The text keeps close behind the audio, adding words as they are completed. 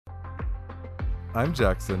I'm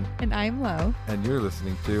Jackson. And I'm Lo. And you're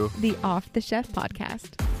listening to the Off the Chef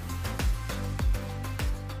podcast.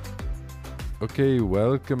 Okay,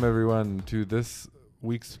 welcome everyone to this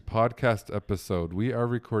week's podcast episode. We are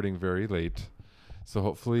recording very late, so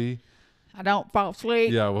hopefully I don't fall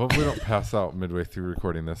asleep. Yeah, well, hopefully we don't pass out midway through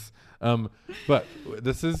recording this. But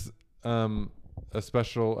this is a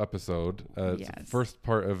special episode. It's the first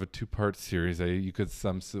part of a two-part series,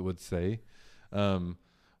 some would say,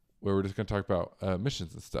 where we're just going to talk about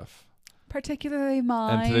missions and stuff. Particularly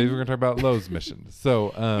mine. And today we're going to talk about Lowe's mission.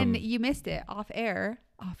 So, and you missed it off air.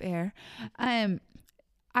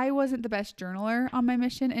 I wasn't the best journaler on my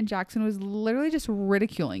mission, and Jackson was literally just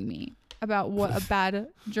ridiculing me about what a bad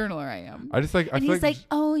journaler I am. He's like,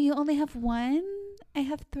 "Oh, you only have one? I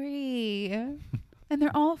have 3." And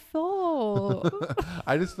they're all full.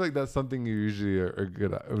 I just feel like that's something you usually are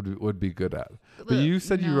good at, would be good at. But you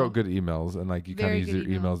said you wrote good emails, and like you kind of use your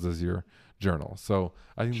emails as your journal. So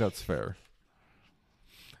I think that's fair.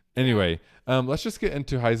 Anyway, let's just get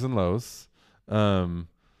into highs and lows, so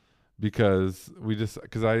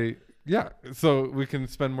we can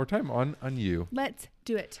spend more time on you. Let's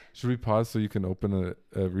do it. Should we pause so you can open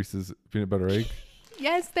a Reese's peanut butter egg?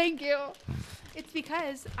 Yes, thank you. It's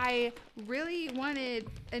because I really wanted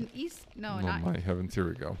an my heavens, here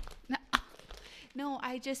we go. No,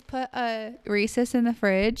 I just put a Reese's in the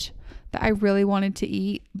fridge that I really wanted to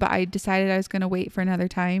eat, but I decided I was going to wait for another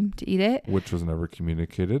time to eat it. Which was never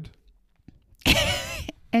communicated.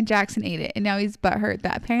 And Jackson ate it, and now he's butthurt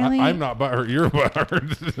that apparently... I'm not butthurt, you're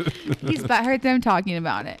butthurt. He's butthurt that I'm talking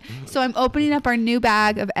about it. So I'm opening up our new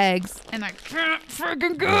bag of eggs, and I can't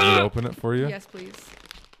freaking go. Let me open it for you? Yes, please.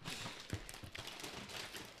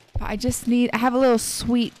 But I have a little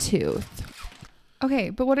sweet tooth. Okay,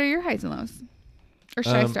 but what are your highs and lows? Or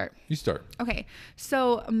should I start? You start. Okay,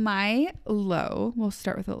 so my low, we'll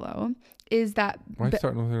start with a low, is that... Why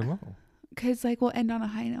starting with your low? Because we'll end on a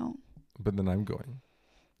high note. But then I'm going.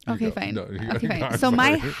 Okay, fine. No, okay, fine. So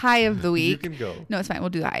my high of the week. You can go. No, it's fine. We'll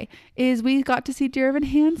do the high. Is we got to see Dear Evan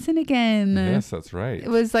Hansen again. Yes, that's right. It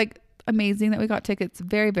was amazing that we got tickets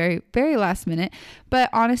very, very, very last minute. But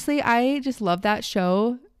honestly, I just love that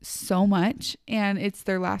show so much, and it's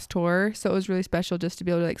their last tour, so it was really special just to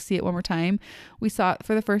be able to see it one more time. We saw it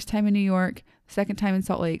for the first time in New York, second time in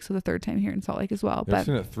Salt Lake, so the third time here in Salt Lake as well. I've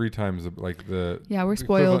seen it 3 times, we're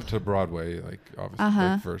spoiled to Broadway,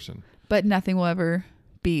 obviously version. But nothing will ever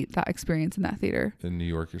beat that experience in that theater in New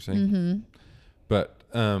York, you're saying. Mm-hmm. But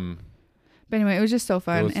anyway, it was just so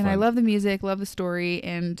fun, and I love the music, love the story.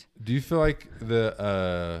 And do you feel like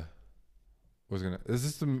is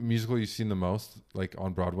this the musical you've seen the most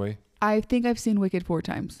on Broadway? I think I've seen Wicked 4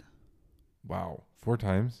 times. Wow, 4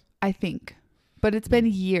 times? I think, but it's been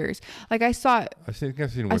years. I saw it. I think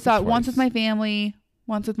I've seen Wicked I saw it twice. Once with my family,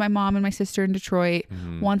 once with my mom and my sister in Detroit,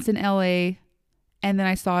 once in LA, and then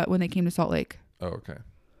I saw it when they came to Salt Lake. Oh, okay.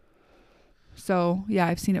 So yeah,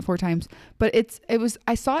 I've seen it 4 times, but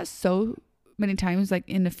I saw it so many times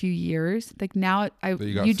in a few years. Now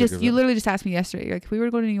you literally just asked me yesterday, if we were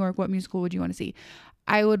to go to New York, what musical would you want to see?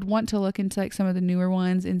 I would want to look into some of the newer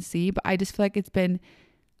ones and see, but I just feel like it's been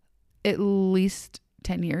at least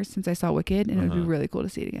 10 years since I saw Wicked, and it would be really cool to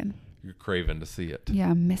see it again. You're craving to see it.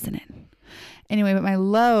 Yeah, I'm missing it. Anyway, but my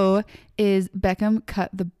low is Beckham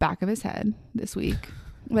cut the back of his head this week.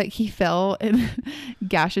 He fell and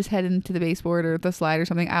gashed his head into the baseboard or the slide or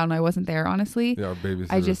something. I don't know. I wasn't there, honestly. Yeah, our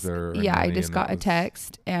babysitter was there. I just got a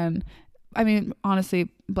text, and I mean, honestly,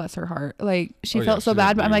 bless her heart. She felt so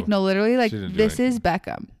bad, but I'm no, literally, this is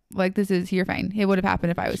Beckham. You're fine. It would have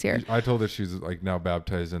happened if I was here. I told her she's now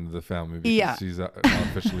baptized into the family because she's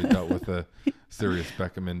officially dealt with a serious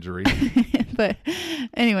Beckham injury. But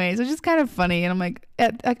anyways, it was just kind of funny, and I'm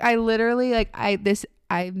I literally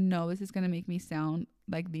I know this is gonna make me sound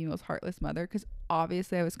like the most heartless mother, because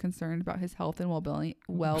obviously I was concerned about his health and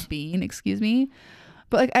well-being, excuse me,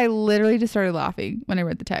 but I literally just started laughing when I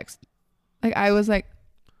read the text. I was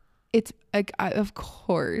it's of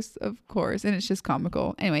course, and it's just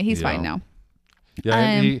comical. Anyway, he's fine now.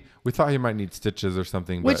 Yeah, we thought he might need stitches or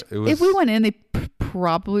something, but if we went in, they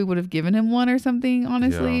probably would have given him one or something,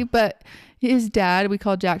 honestly. Yeah. But his dad, we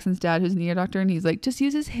called Jackson's dad, who's an ear doctor, and he's just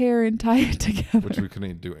use his hair and tie it together. Which we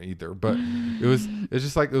couldn't do either. But it's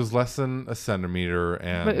just it was less than a centimeter,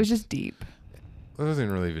 but it was just deep. It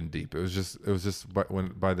wasn't really even deep. It was just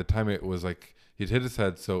by the time it was he'd hit his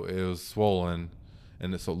head, so it was swollen,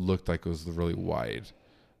 and it looked like it was really wide.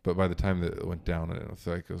 But by the time that it went down, I didn't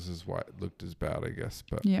feel like it was as wide, looked as bad, I guess.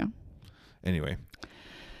 But yeah. Anyway,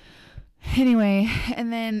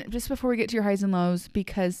 and then just before we get to your highs and lows,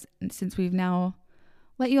 because since we've now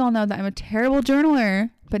let you all know that I'm a terrible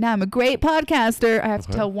journaler, but now I'm a great podcaster. I have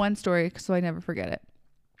to tell one story so I never forget it.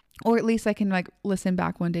 Or at least I can like listen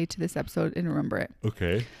back one day to this episode and remember it.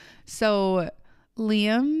 Okay. So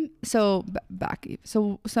Liam, so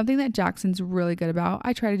something that Jackson's really good about,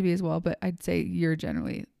 I try to be as well, but I'd say you're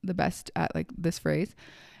generally the best at like this phrase,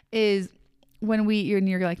 is when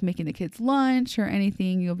you're like making the kids lunch or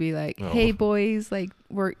anything, you'll be like, hey boys, like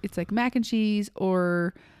it's like mac and cheese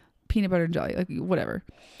or peanut butter and jelly, like whatever.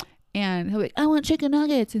 And he'll be like, I want chicken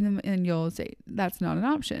nuggets. And you'll say, that's not an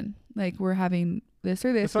option. Like we're having this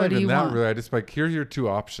or this. What do you want? Really, I just like, here's your two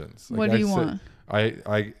options. Like, what do you want?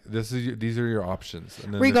 These are your options.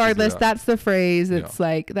 And then regardless, that's the phrase. It's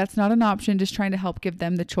like, that's not an option. Just trying to help give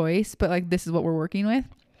them the choice. But like, this is what we're working with.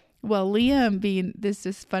 Well, Liam being this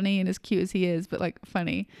just funny and as cute as he is, but like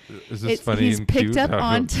funny. Is this funny he's and picked cute? up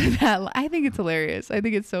onto that. I think it's hilarious. I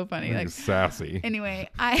think it's so funny. Like sassy. Anyway,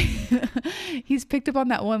 he's picked up on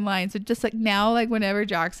that one line. So just like now, like whenever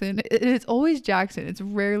Jackson, it's always Jackson. It's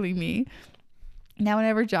rarely me. Now,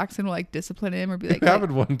 whenever Jackson will like discipline him or be like, it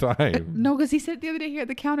happened one time. No, because he said it the other day here at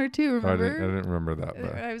the counter too. Remember? I didn't remember that.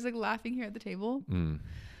 But I was like laughing here at the table.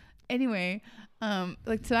 Anyway,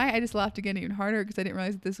 like tonight I just laughed again even harder because I didn't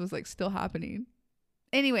realize that this was like still happening.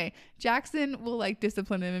 Anyway, Jackson will like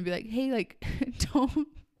discipline him and be like, hey, like don't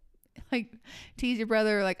like tease your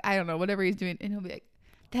brother or like, I don't know, whatever he's doing. And he'll be like,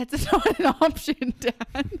 that's not an option,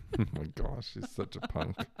 Dad. Oh my gosh, he's such a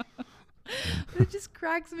punk. It just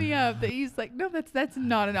cracks me up that he's like, no, that's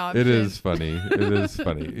not an option. It is funny. It is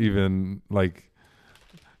funny. Even like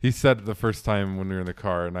he said it the first time when we were in the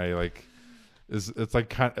car, and I like, it's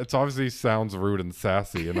like it's obviously sounds rude and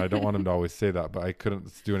sassy, and I don't want him to always say that, but I couldn't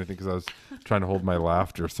do anything because I was trying to hold my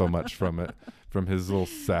laughter so much from his little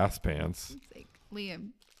sass pants. It's like,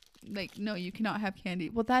 Liam, like, no, you cannot have candy.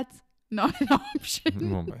 Well, that's not an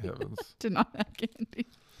option. Oh my heavens. To not have candy.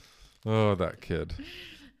 Oh, that kid.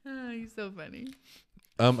 Oh, he's so funny.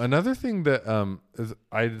 Another thing that is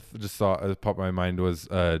I just saw pop in my mind was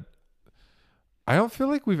I don't feel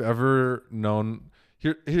like we've ever known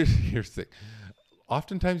here's the thing.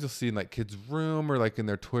 Oftentimes you'll see in like kids' room or like in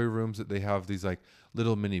their toy rooms that they have these like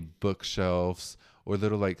little mini bookshelves or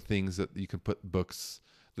little like things that you can put books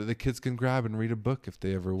that the kids can grab and read a book if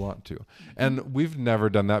they ever want to. And we've never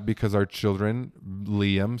done that because our children,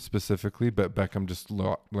 Liam specifically, but Beckham just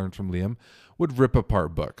learned from Liam, would rip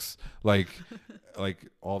apart books like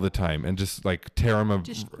all the time and just like tear them,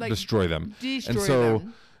 destroy them.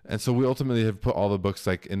 And so we ultimately have put all the books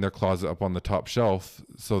like in their closet up on the top shelf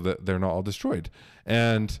so that they're not all destroyed.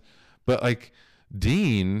 But like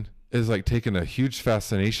Dean is like taking a huge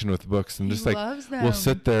fascination with books and just like we'll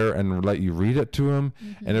sit there and let you read it to him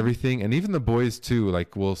and everything. And even the boys too,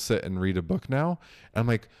 like will sit and read a book now. And I'm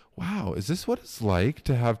like, wow, is this what it's like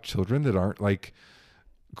to have children that aren't like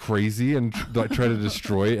crazy and like try to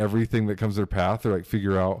destroy everything that comes their path or like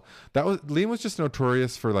figure out Liam was just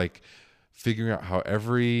notorious for like figuring out how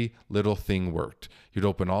every little thing worked. You'd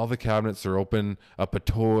open all the cabinets or open up a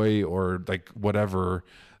toy or like whatever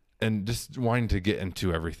and just wanting to get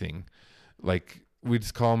into everything. Like we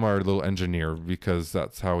just call him our little engineer because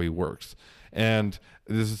that's how he works. And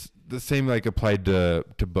this is the same like applied to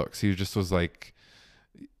books. He just was like,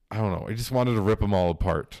 I don't know. I just wanted to rip them all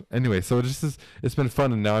apart. Anyway, so it's been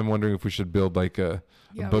fun. And now I'm wondering if we should build like a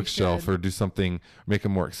bookshelf or do something, make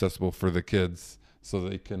them more accessible for the kids so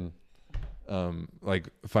they can like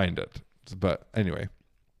find it. But anyway,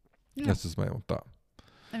 that's just my own thought.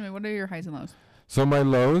 Anyway, what are your highs and lows? So my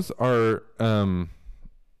lows are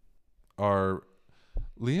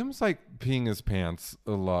Liam's like peeing his pants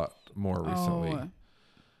a lot more recently.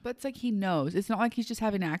 But it's like he knows. It's not like he's just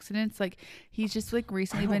having accidents. Like he's just like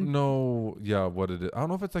recently I don't know. Yeah, what it is. I don't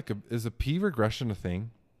know if it's like is a pee regression a thing?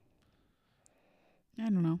 I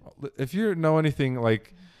don't know. If you know anything,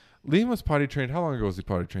 like Liam was potty trained. How long ago was he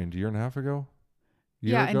potty trained? A year and a half ago?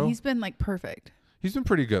 And he's been like perfect. He's been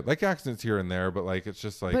pretty good. Like accidents here and there, but like it's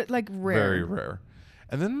just like, rare. Very rare.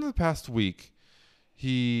 And then in the past week,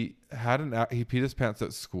 he peed his pants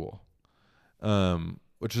at school,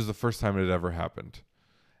 which is the first time it had ever happened.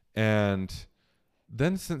 And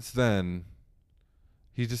then since then,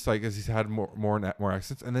 he just like as he's had more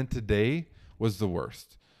accidents. And then today was the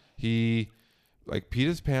worst. He like peed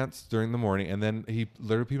his pants during the morning, and then he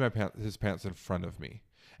literally peed his pants in front of me.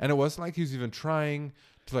 And it wasn't like he was even trying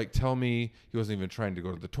to like tell me. He wasn't even trying to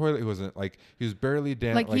go to the toilet. He wasn't like he was barely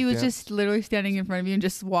dancing. Like he was just literally standing in front of you and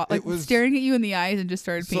just staring at you in the eyes and just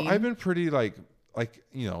started peeing. So I've been pretty like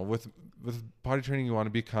you know with potty training you want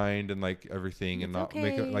to be kind and like everything and not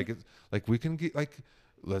make it like it's like we can get like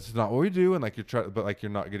that's not what we do and like you're trying but like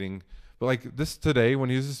you're not getting But like this today,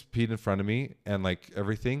 when he was just peed in front of me and like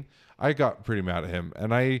everything, I got pretty mad at him.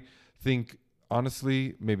 And I think,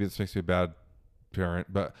 honestly, maybe this makes me a bad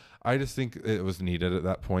parent, but I just think it was needed at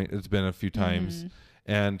that point. It's been a few times.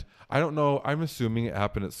 And I don't know. I'm assuming it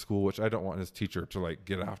happened at school, which I don't want his teacher to like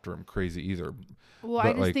get after him crazy either. Well,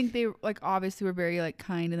 but I just think they like obviously were very like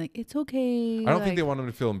kind and like it's okay. I don't think they want him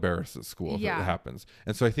to feel embarrassed at school if it happens.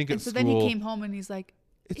 And so I think at school. So then he came home and he's like,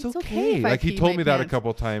 it's okay. Like he told me that a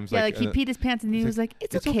couple times. Yeah, like he peed his pants and he was like,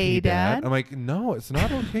 it's okay, Dad. I'm like, no, it's not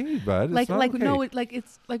okay, bud. It's like okay. no, like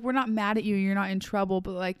it's like we're not mad at you. You're not in trouble,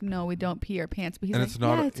 but like no, we don't pee our pants. But he's like,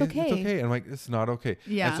 yeah, it's okay. It's okay. And I'm like, it's not okay.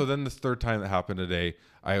 Yeah. And so then this third time that happened today,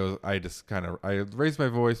 I raised my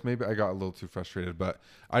voice. Maybe I got a little too frustrated, but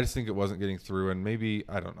I just think it wasn't getting through. And maybe,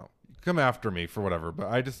 I don't know, come after me for whatever. But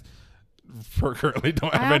I just currently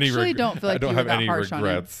don't have any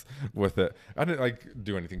regrets with it. I didn't like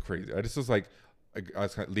do anything crazy. I just was like, I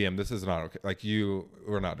was kind of, Liam, this is not okay. Like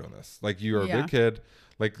we're not doing this. Like you are a good kid.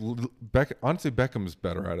 Like honestly, Beckham's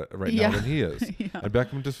better at it right now than he is. And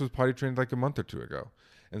Beckham just was potty trained like a month or two ago.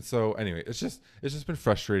 And so anyway, it's just been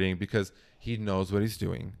frustrating because he knows what he's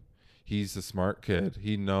doing. He's a smart kid.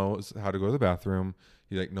 He knows how to go to the bathroom.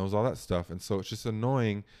 He like knows all that stuff. And so it's just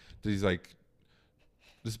annoying that he's like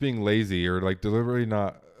just being lazy or like deliberately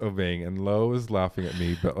not obeying. And Lo is laughing at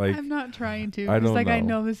me, but like I'm not trying to. Because like I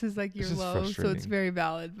know this is like your Lo, so it's very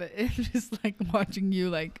valid. But it's just like watching you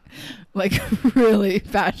like really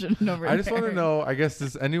passionate over. I just want to know. I guess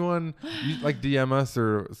does anyone like DM us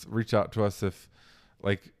or reach out to us if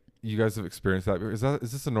like you guys have experienced that?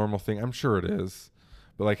 Is this a normal thing? I'm sure it is.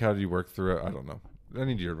 But like, how do you work through it? I don't know. I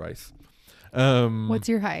need your advice. What's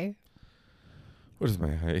your high? What is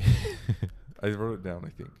my high? I wrote it down, I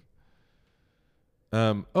think.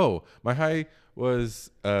 My high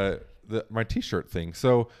was my t-shirt thing.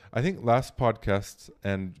 So I think last podcast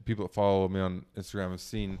and people that follow me on Instagram have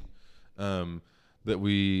seen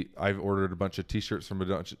that I've ordered a bunch of t-shirts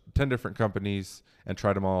from 10 different companies and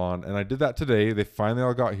tried them all on. And I did that today. They finally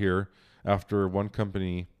all got here after one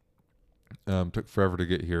company took forever to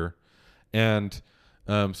get here. And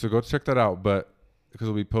so go check that out, but because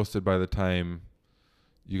it'll be posted by the time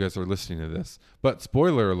you guys are listening to this. But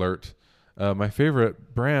spoiler alert, my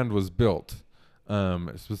favorite brand was Built,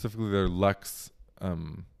 specifically their Lex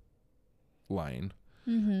line,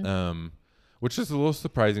 which is a little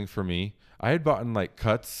surprising for me. I had bought like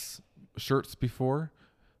Cuts shirts before,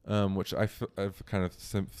 which I've kind of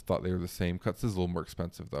thought they were the same. Cuts is a little more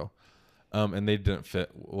expensive though. And they didn't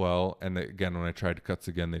fit well. And again, when I tried Cuts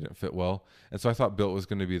again, they didn't fit well. And so I thought Built was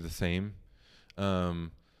going to be the same.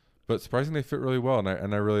 But surprisingly, they fit really well,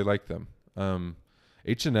 and I really like them.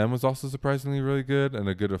 H&M was also surprisingly really good and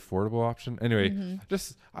a good affordable option. Anyway,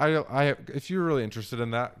 just I if you're really interested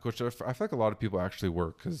in that, go check. I feel like a lot of people actually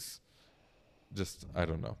work because just I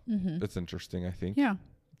don't know, it's interesting. I think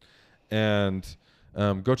and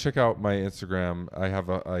go check out my Instagram. I have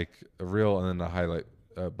a reel and then a highlight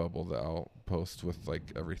bubble that I'll post with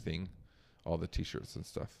like everything, all the t-shirts and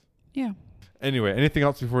stuff. Yeah. Anyway, anything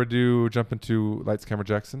else before we jump into Lights, Camera,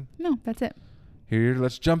 Jackson? No, that's it. Here,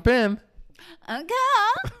 let's jump in. Okay.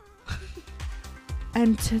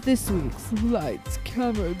 And to this week's Lights,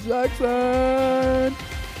 Camera, Jackson.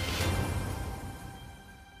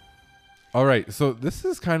 All right, so this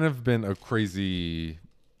has kind of been a crazy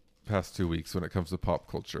past 2 weeks when it comes to pop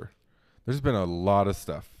culture. There's been a lot of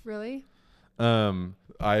stuff. Really?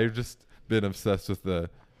 I've just been obsessed with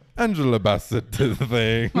the Angela Bassett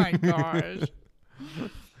thing. Oh my gosh.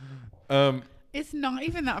 It's not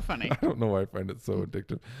even that funny. I don't know why I find it so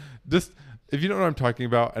addictive. Just if you don't know what I'm talking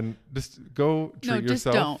about, and just go treat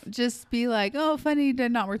yourself. No, just don't. Just be like, oh, funny,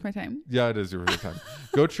 not worth my time. Yeah, it is worth your time.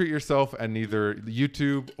 Go treat yourself and either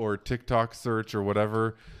YouTube or TikTok search or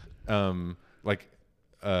whatever. Like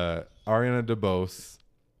Ariana DeBose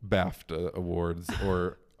BAFTA Awards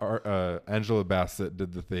or Angela Bassett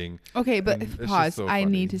did the thing. Okay, but pause. So I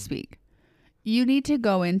need to speak. You need to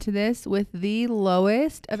go into this with the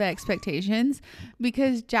lowest of expectations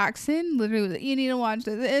because Jackson literally was like, you need to watch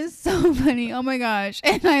this. It is so funny. Oh my gosh.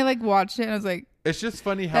 And I like watched it and I was like, it's just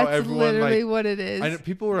funny how that's everyone literally what it is. I know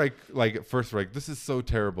people were like at first were like, this is so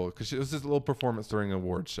terrible because it was just a little performance during an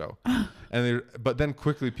award show. But then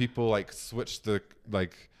quickly people like switched the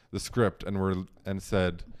script and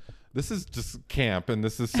said, this is just camp and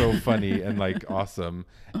this is so funny and like awesome.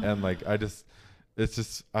 And like, it's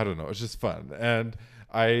just, I don't know. It's just fun. And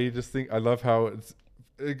I just think, I love how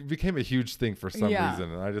it became a huge thing for some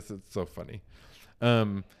reason. And it's so funny.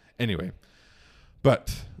 Anyway,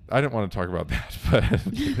 but I didn't want to talk about that, but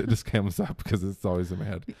it just comes up because it's always in my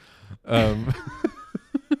head.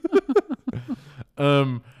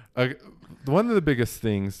 one of the biggest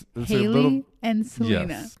things. Hailey and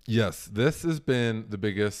Selena. Yes. This has been the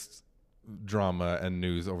biggest drama and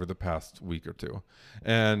news over the past week or two,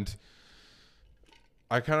 and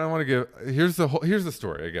I kind of want to give. Here's the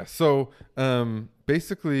story, I guess. So,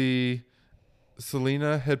 basically,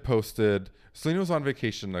 Selena was on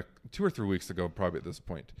vacation like 2 or 3 weeks ago, probably at this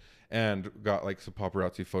point, and got like some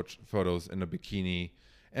paparazzi photos in a bikini,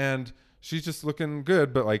 and she's just looking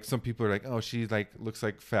good, but like some people are like, oh, she like looks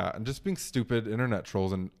like fat, and just being stupid internet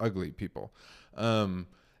trolls and ugly people,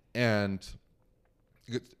 and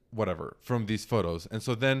whatever from these photos. And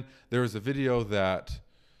so then there was a video that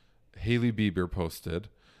Hailey Bieber posted,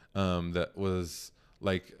 that was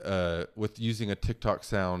like with using a TikTok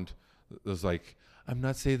sound. It was like, I'm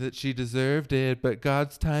not saying that she deserved it, but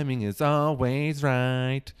God's timing is always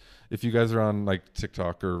right. If you guys are on like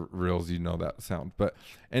TikTok or Reels, you know that sound. But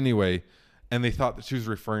anyway, and they thought that she was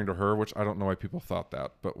referring to her, which I don't know why people thought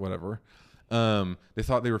that, but whatever. They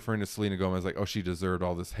thought they were referring to Selena Gomez, like, oh, she deserved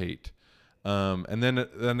all this hate. And then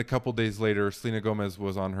a couple days later, Selena Gomez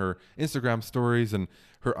was on her Instagram stories, and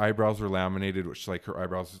her eyebrows were laminated, which like her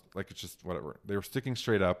eyebrows, like it's just whatever. They were sticking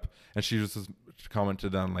straight up, and she just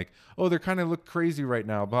commented on like, oh, they kind of look crazy right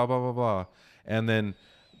now, blah, blah, blah, blah. And then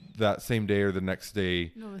that same day or the next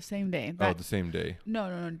day. No, the same day. The same day.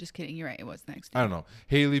 No, just kidding. You're right. It was the next day. I don't know.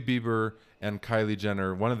 Hailey Bieber and Kylie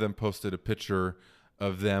Jenner, one of them posted a picture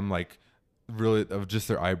of them like really of just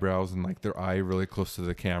their eyebrows and like their eye really close to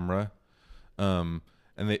the camera. And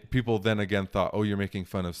people then again thought, oh, you're making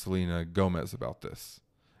fun of Selena Gomez about this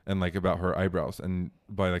and like about her eyebrows and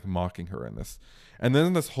by like mocking her in this. And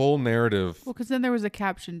then this whole narrative. Well, because then there was a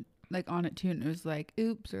caption like on it too, and it was like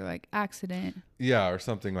oops or like accident. Yeah, or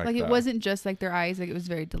something like that. Like it wasn't just like their eyes, like it was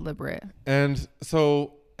very deliberate. And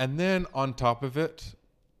so, and then on top of it,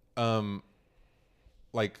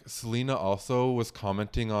 like Selena also was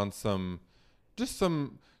commenting on some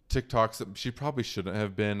TikToks that she probably shouldn't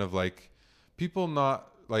have been, of like people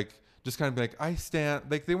not like just kind of like I stand,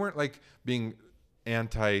 like they weren't like being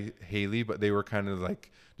anti Hailey, but they were kind of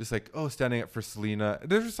like just like, oh, standing up for Selena.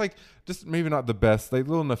 They're just like just maybe not the best, like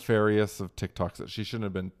little nefarious of TikToks that she shouldn't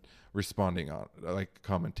have been responding on, like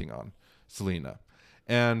commenting on Selena.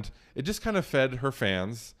 And it just kind of fed her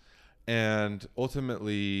fans, and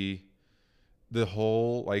ultimately the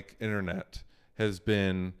whole like internet has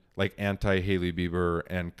been like anti Hailey Bieber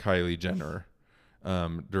and Kylie Jenner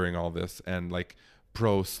during all this, and like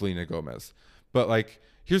pro Selena Gomez. But like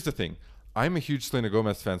here's the thing, I'm a huge Selena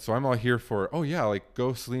Gomez fan, so I'm all here for, oh yeah, like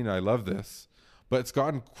go Selena, I love this. But it's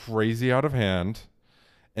gotten crazy out of hand,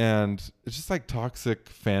 and it's just like toxic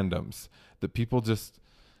fandoms that people just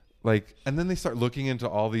like, and then they start looking into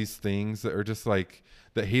all these things that are just like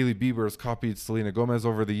that Hailey Bieber has copied Selena Gomez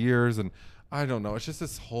over the years, and I don't know, it's just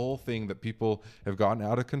this whole thing that people have gotten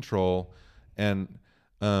out of control. And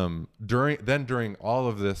during all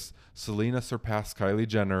of this, Selena surpassed Kylie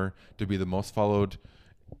Jenner to be the most followed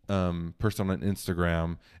person on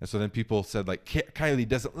Instagram. And so then people said like Kylie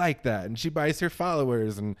doesn't like that, and she buys her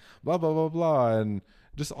followers, and blah blah blah blah, and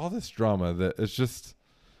just all this drama that it's just,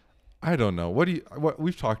 I don't know. What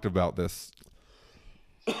we've talked about this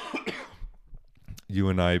you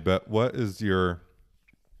and I, but what is your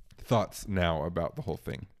thoughts now about the whole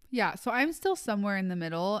thing? Yeah, so I'm still somewhere in the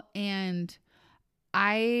middle, and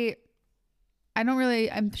I don't really,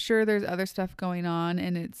 I'm sure there's other stuff going on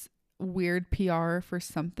and it's weird PR for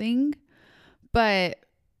something, but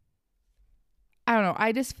I don't know.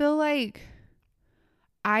 I just feel like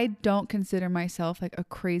I don't consider myself like a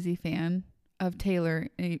crazy fan of Taylor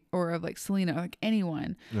or of like Selena, or like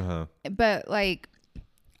anyone. Uh-huh. But like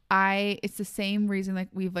it's the same reason like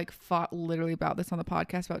we've like fought literally about this on the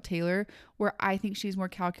podcast about Taylor, where I think she's more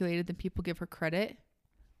calculated than people give her credit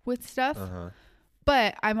with stuff. Uh-huh.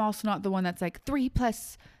 But I'm also not the one that's like 3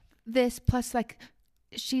 plus this plus like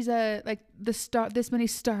she's a like the star, this many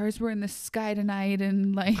stars were in the sky tonight,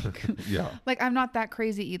 and like yeah, like I'm not that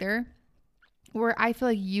crazy either, where I feel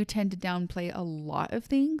like you tend to downplay a lot of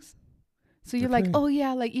things. So you're like, oh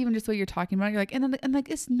yeah, like even just what you're talking about, you're like, and like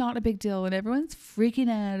it's not a big deal, and everyone's freaking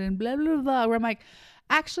out and blah blah blah, where I'm like,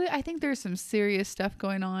 actually I think there's some serious stuff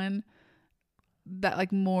going on that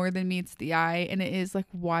like more than meets the eye, and it is like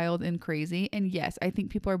wild and crazy. And yes, I think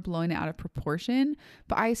people are blowing it out of proportion,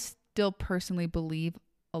 but I still personally believe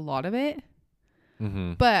a lot of it.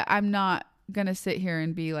 Mm-hmm. But I'm not gonna sit here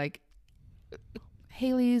and be like,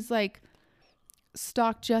 Hailey's like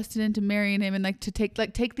stalked Justin into marrying him, and like to take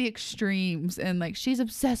the extremes, and like she's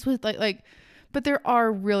obsessed with like but there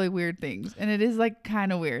are really weird things, and it is like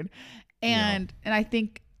kind of weird, and I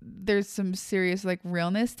think there's some serious like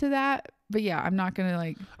realness to that. But yeah, I'm not gonna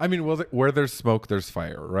like. I mean, well, where there's smoke, there's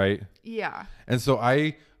fire, right? Yeah. And so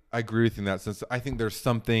I agree with you in that sense. I think there's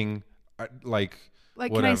something like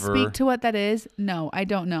whatever. Can I speak to what that is? No, I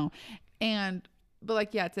don't know. But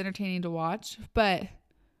like, yeah, it's entertaining to watch. But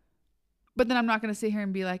then I'm not gonna sit here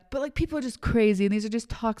and be like, but like people are just crazy and these are just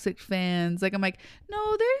toxic fans. Like I'm like,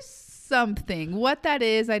 no, there's something. What that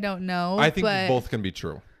is, I don't know. I think both can be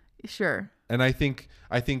true. Sure. And I think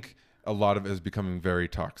a lot of it is becoming very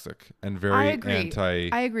toxic and very anti.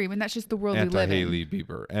 I agree. When that's just the world we live in. Hailey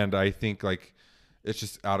Bieber, and I think like it's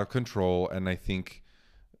just out of control. And I think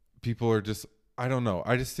people are just, I don't know.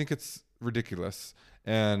 I just think it's ridiculous,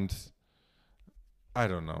 and I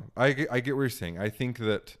don't know. I get what you're saying. I think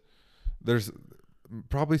that there's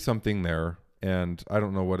probably something there, and I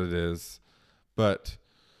don't know what it is, but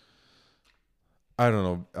I don't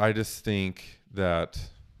know. I just think that.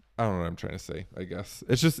 I don't know what I'm trying to say, I guess.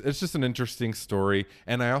 It's just an interesting story.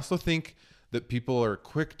 And I also think that people are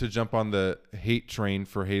quick to jump on the hate train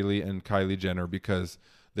for Hailey and Kylie Jenner because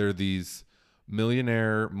they're these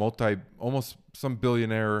millionaire, almost some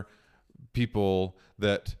billionaire people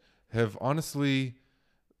that have honestly,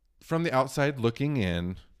 from the outside looking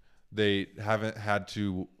in, they haven't had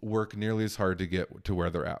to work nearly as hard to get to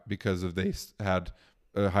where they're at because of they had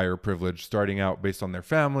a higher privilege starting out based on their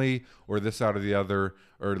family or this, that, or the other,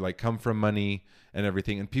 or like come from money and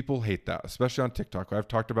everything. And people hate that, especially on TikTok. I've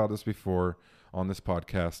talked about this before on this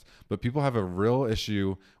podcast, but people have a real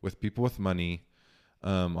issue with people with money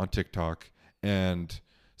on TikTok. And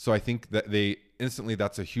so I think that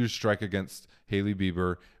that's a huge strike against Hailey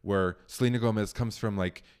Bieber, where Selena Gomez comes from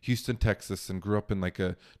like Houston, Texas, and grew up in like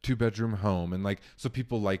a 2-bedroom home. And like, so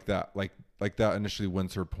people like that, like that initially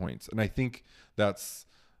wins her points. And I think that's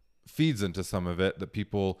feeds into some of it, that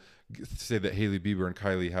people say that Hailey Bieber and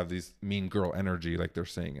Kylie have these mean girl energy, like they're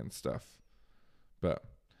saying and stuff. But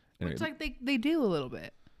anyway. It's like they do a little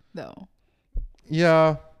bit though.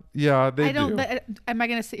 Yeah, they do. Am I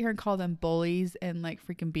gonna sit here and call them bullies and like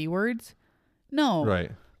freaking B words? No.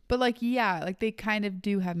 Right. But like, yeah, like they kind of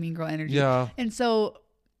do have mean girl energy. Yeah. And so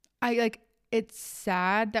it's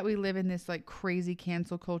sad that we live in this like crazy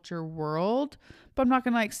cancel culture world, but I'm not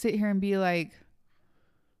gonna like sit here and be like,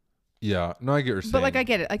 yeah, no, I get what you're saying. But like, I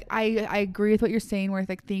get it. Like, I agree with what you're saying, where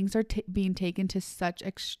like things are being taken to such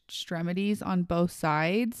extremities on both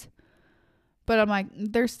sides. But I'm like,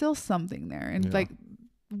 there's still something there, and like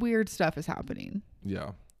weird stuff is happening.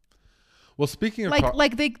 Yeah. Well, speaking of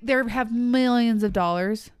they have millions of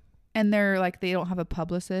dollars, and they're like, they don't have a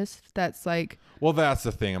publicist that's like. Well, that's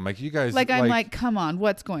the thing. I'm like, you guys. Like, I'm like, come on,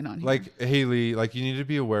 what's going on here? Like Hailey, like you need to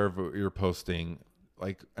be aware of what you're posting.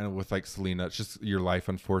 Like, and with like Selena, it's just your life,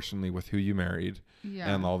 unfortunately, with who you married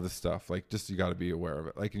and all this stuff. Like, just you got to be aware of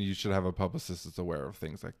it. Like, and you should have a publicist that's aware of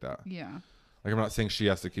things like that. Yeah. Like, I'm not saying she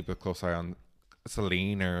has to keep a close eye on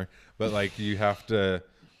Selena, but like you have to,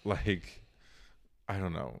 like, I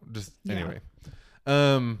don't know, just anyway.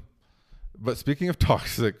 But speaking of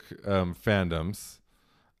toxic fandoms,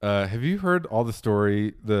 have you heard all the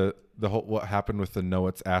story, the whole what happened with the No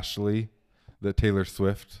It's Ashley, the Taylor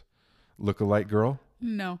Swift lookalike girl?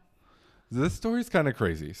 No. This story's kind of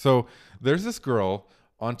crazy. So there's this girl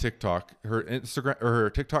on TikTok. Her Instagram or her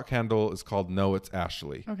TikTok handle is called No It's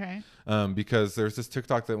Ashley. Okay. Because there's this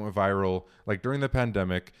TikTok that went viral like during the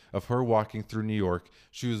pandemic of her walking through New York.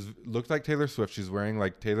 She looked like Taylor Swift. She's wearing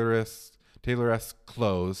like Taylor-esque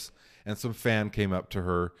clothes, and some fan came up to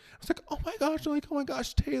her. I was like, oh my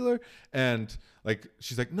gosh, Taylor. And like,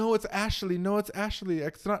 she's like, no, it's Ashley. No, it's Ashley.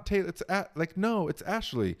 It's not Taylor. It's no, it's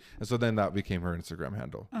Ashley. And so then that became her Instagram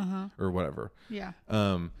handle or whatever. Yeah.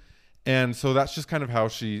 And so that's just kind of how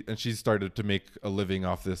she started to make a living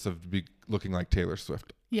off this of looking like Taylor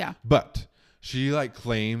Swift. Yeah. But she like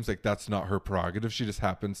claims like that's not her prerogative. She just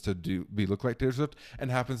happens to look like Taylor Swift and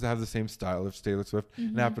happens to have the same style as Taylor Swift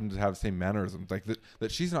and happens to have the same mannerisms. Like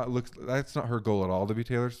that she's not that's not her goal at all to be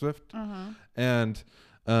Taylor Swift. And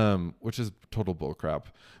which is total bullcrap.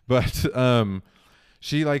 But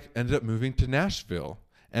she like ended up moving to Nashville.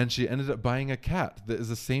 And she ended up buying a cat that is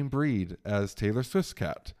the same breed as Taylor Swift's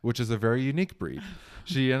cat, which is a very unique breed.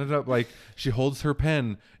 She ended up like, she holds her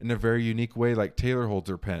pen in a very unique way, like Taylor holds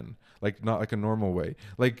her pen, like not like a normal way.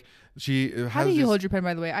 Like she has. How do you hold your pen,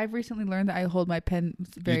 by the way? I've recently learned that I hold my pen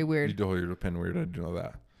very weird. You do hold your pen weird. I do know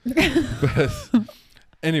that. But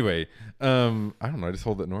anyway, I don't know. I just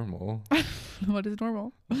hold it normal. What is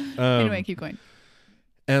normal? Anyway, keep going.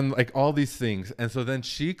 And like all these things. And so then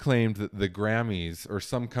she claimed that the Grammys or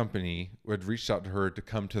some company had reached out to her to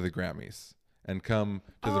come to the Grammys and come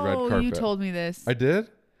to the red carpet. Oh, you told me this. I did?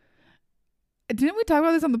 Didn't we talk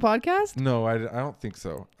about this on the podcast? No, I don't think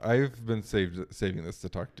so. I've been saving this to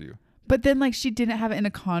talk to you. But then like she didn't have it in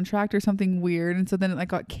a contract or something weird, and so then it like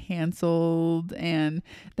got canceled, and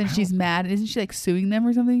then she's mad. Isn't she like suing them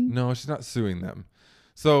or something? No, she's not suing them.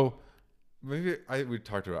 So maybe we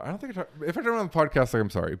talked about it. I don't think if I don't on the podcast, like I'm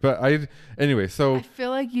sorry, but anyway. So I feel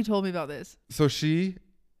like you told me about this. So she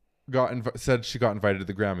said she got invited to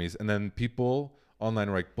the Grammys, and then people online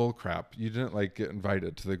were like, bull crap, you didn't like get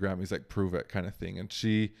invited to the Grammys, like prove it kind of thing. And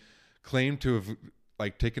she claimed to have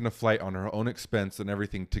like taken a flight on her own expense and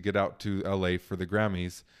everything to get out to LA for the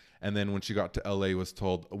Grammys. And then when she got to LA was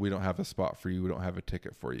told, we don't have a spot for you. We don't have a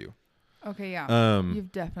ticket for you. Okay. Yeah.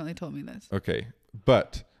 You've definitely told me this. Okay.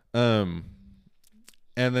 But, and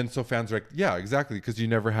then so fans are like, yeah, exactly. Cause you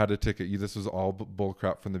never had a ticket. This was all bull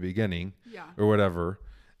crap from the beginning or whatever.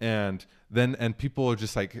 And people are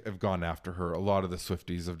just like have gone after her. A lot of the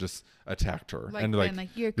Swifties have just attacked her and like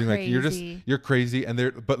you're being crazy. Like you're crazy, and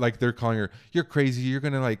they're calling her, you're crazy. You're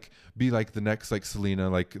gonna like be like the next like Selena,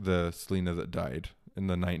 like the Selena that died in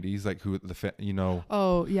the 90s, like who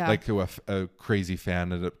Oh yeah, like who a crazy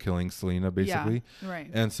fan ended up killing Selena basically. Yeah, right.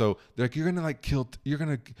 And so they're like, you're gonna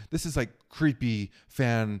like this is like creepy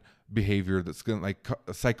fan behavior that's gonna like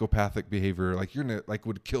psychopathic behavior, like you're gonna like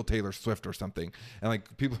would kill Taylor Swift or something, and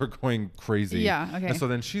like people are going crazy. Yeah, okay. And so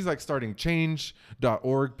then she's like starting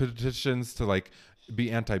change.org petitions to like be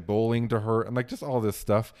anti-bullying to her and like just all this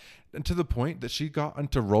stuff, and to the point that she got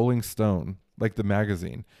into Rolling Stone, like the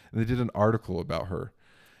magazine, and they did an article about her.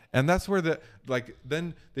 And that's where then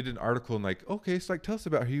they did an article and like, okay, so like tell us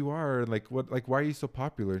about who you are and like what, like why are you so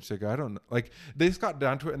popular? And she's like, I don't know. Like they just got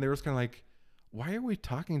down to it and they were just kind of like, why are we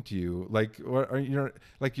talking to you? Like, what are you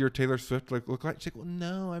like you're Taylor Swift, like look like? She's like, well,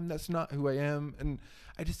 no, that's not who I am, and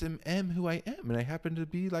I just am who I am, and I happen to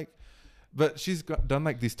be like. But she's done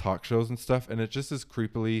like these talk shows and stuff, and it just is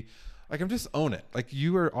creepily, like I'm just own it. Like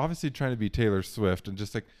you are obviously trying to be Taylor Swift, and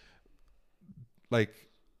just like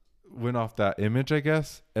went off that image, I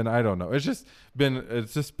guess. And I don't know. It's just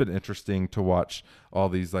been interesting to watch all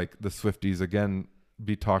these like the Swifties again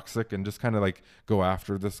be toxic and just kind of like go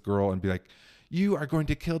after this girl and be like, you are going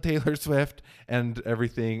to kill Taylor Swift and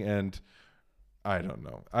everything. And I don't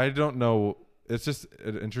know. It's just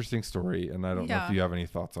an interesting story. And I don't know if you have any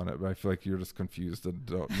thoughts on it, but I feel like you're just confused and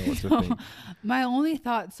don't know what to think. My only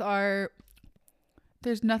thoughts are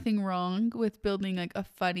there's nothing wrong with building like a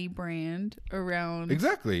funny brand around.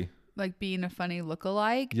 Exactly. Like being a funny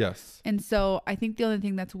lookalike. Yes. And so I think the only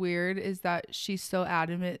thing that's weird is that she's so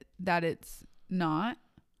adamant that it's not.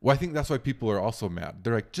 Well, I think that's why people are also mad.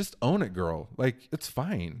 They're like, just own it, girl. Like, it's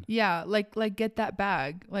fine. Yeah, like get that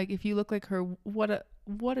bag. Like, if you look like her, what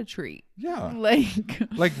a treat. Yeah.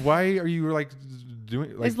 Like why are you like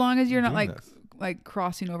doing? Like, as long as you're not this? like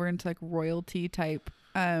crossing over into like royalty type.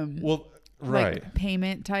 Well, right. Like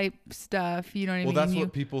payment type stuff. You know what I mean? Well, that's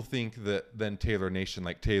what people think that then Taylor Nation,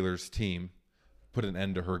 like Taylor's team, put an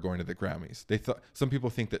end to her going to the Grammys. They thought some people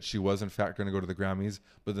think that she was in fact going to go to the Grammys,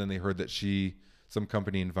 but then they heard that some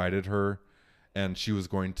company invited her and she was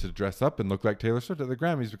going to dress up and look like Taylor Swift at the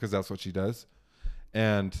Grammys because that's what she does.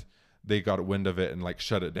 And they got a wind of it and like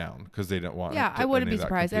shut it down because they didn't want. Yeah, I wouldn't be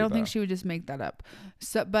surprised. I don't think she would just make that up.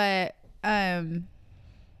 So, but I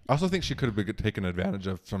also think she could have been taken advantage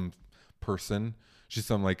of some person. She's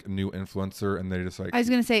some like new influencer, and they just like. I was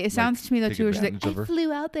gonna say, it sounds to me that she was like, I her.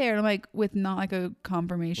 flew out there, and I'm like, with not like a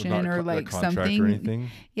confirmation or like something. Or anything.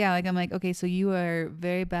 Yeah, like I'm like, okay, so you are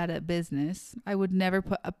very bad at business. I would never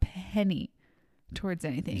put a penny towards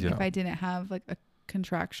anything if I didn't have like a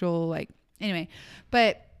contractual like anyway.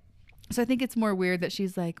 But so I think it's more weird that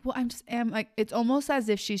she's like, well, am like, it's almost as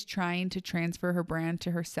if she's trying to transfer her brand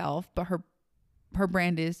to herself, but her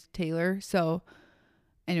brand is Taylor, so.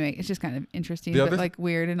 Anyway, it's just kind of interesting, but like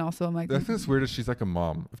weird. And also I'm like, the thing that's weird is she's like a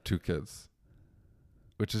mom of 2 kids,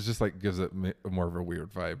 which is just like gives it more of a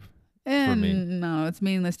weird vibe for me. No, it's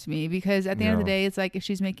meaningless to me because at the end of the day, it's like if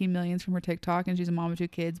she's making millions from her TikTok and she's a mom of 2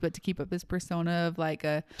 kids, but to keep up this persona of like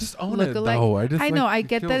a just own it though. I know, I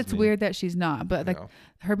get that it's weird that she's not, but like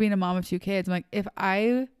her being a mom of 2 kids, I'm like, if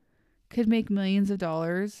I could make millions of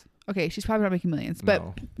dollars. Okay, she's probably not making millions, but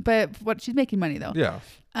what she's making money though. Yeah.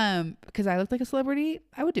 Because I look like a celebrity,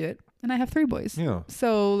 I would do it, and I have 3 boys. Yeah.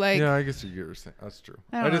 So like. Yeah, I guess you're saying that's true.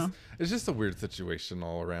 I don't know. It's just a weird situation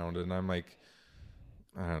all around, and I'm like,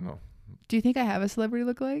 I don't know. Do you think I have a celebrity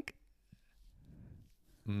lookalike?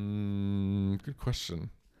 Good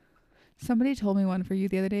question. Somebody told me one for you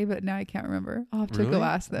the other day, but now I can't remember. I'll have to go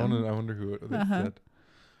ask them. I wonder who they said.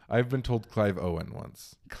 I've been told Clive Owen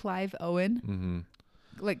once. Clive Owen. Mm-hmm.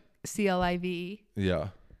 Like CLIV. Yeah.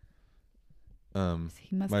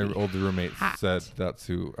 My older roommate said that's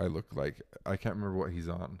who I look like. I can't remember what he's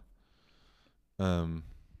on.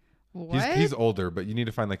 What? He's older, but you need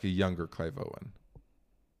to find like a younger Clive Owen.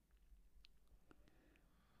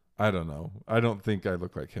 I don't know. I don't think I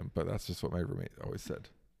look like him, but that's just what my roommate always said.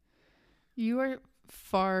 You are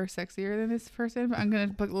far sexier than this person. I'm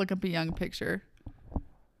going to look up a young picture.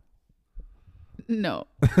 No.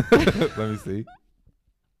 Let me see.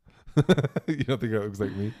 You don't think that looks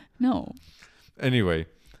like me? No. Anyway.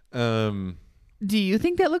 Do you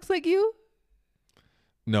think that looks like you?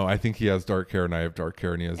 No, I think he has dark hair and I have dark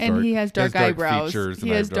hair and he has dark eyebrows. Features he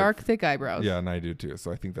has dark, thick eyebrows. Yeah, and I do too.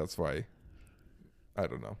 So I think that's why. I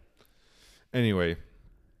don't know. Anyway.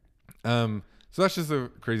 So that's just a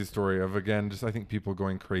crazy story of, again, just I think people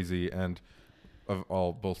going crazy and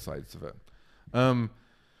of both sides of it.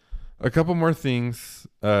 A couple more things.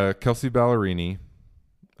 Kelsey Ballerini.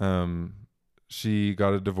 She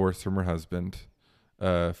got a divorce from her husband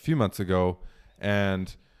a few months ago,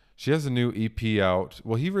 and she has a new EP out.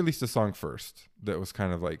 Well, he released a song first that was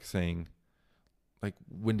kind of like saying, like,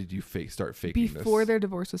 when did you start faking this? Before their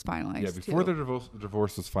divorce was finalized. Yeah, before their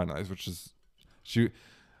divorce was finalized, which is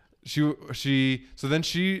so then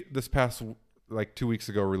she this past like 2 weeks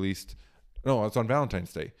ago released. No, it's on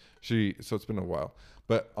Valentine's Day. So it's been a while.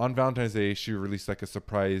 But on Valentine's Day, she released like a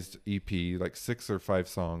surprised EP, like 6 or 5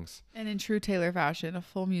 songs. And in true Taylor fashion, a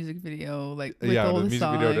full music video, like with all the music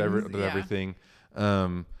songs. video to everything,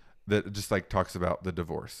 that just like talks about the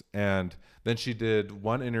divorce. And then she did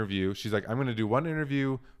one interview. She's like, I'm going to do one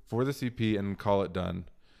interview for this EP and call it done.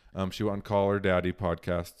 She went on Call Her Daddy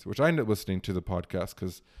podcast, which I ended up listening to the podcast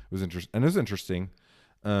because it was interesting. And it was interesting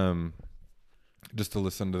just to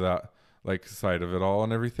listen to that like side of it all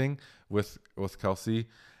and everything with Kelsey.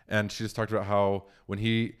 And she just talked about how when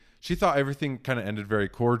she thought everything kind of ended very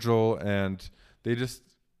cordial, and it just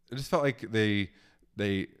felt like they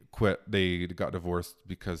quit. They got divorced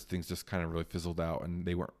because things just kind of really fizzled out, and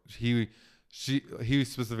they weren't, he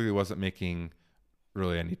specifically wasn't making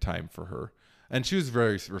really any time for her. And she was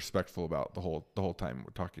very respectful about the whole time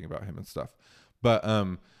we're talking about him and stuff. But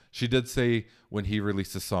she did say when he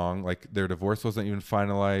released a song, like their divorce wasn't even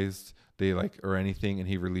finalized, or anything, and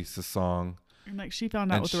he released a song. And like she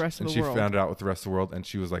found out with the rest of the world. She found out with the rest of the world, and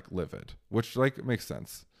she was like livid, which like makes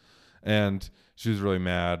sense. And she was really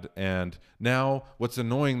mad. And now what's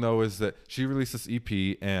annoying though is that she released this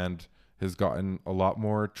EP and has gotten a lot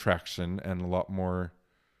more traction and a lot more.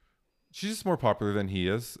 She's just more popular than he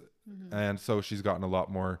is. Mm-hmm. And so she's gotten a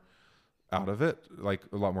lot more out of it, like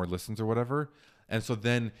a lot more listens or whatever. And so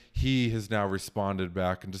then he has now responded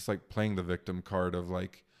back and just like playing the victim card of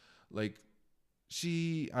like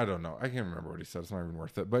I don't know. I can't remember what he said. It's not even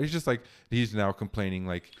worth it. But he's just like, he's now complaining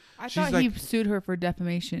like. I thought he sued her for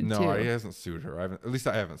defamation too. No, he hasn't sued her. At least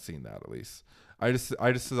I haven't seen that. At least I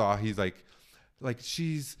just saw he's like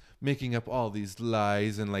she's making up all these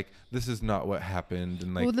lies and like this is not what happened,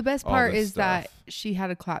 and like. Well, the best part is that she had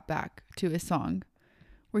a clap back to his song,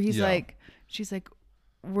 where he's like, she's like,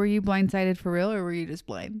 were you blindsided for real or were you just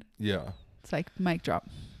blind? Yeah. It's like mic drop.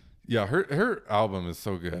 Yeah, her album is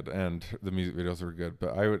so good and the music videos are good,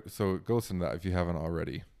 but so go listen to that if you haven't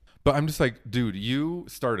already. But I'm just like, dude, you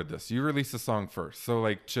started this. You released the song first. So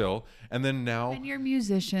like chill. And then now. And you're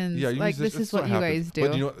musicians. Yeah, like this is what you guys do.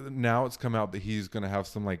 But you know, now it's come out that he's going to have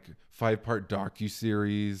some like 5-part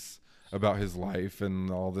docuseries about his life and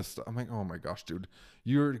all this stuff. I'm like, oh my gosh, dude,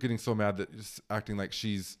 you're getting so mad that just acting like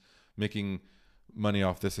she's making money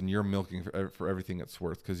off this and you're milking for everything it's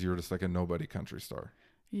worth because you're just like a nobody country star.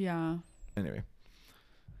 Yeah. Anyway,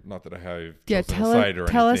 not that I have. Yeah,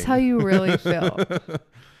 tell us how you really feel.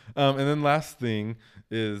 And then last thing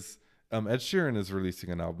is Ed Sheeran is releasing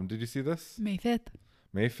an album. Did you see this? May 5th.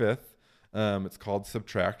 May 5th. It's called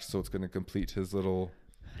Subtract, so it's going to complete his all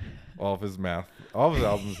of his math. All of his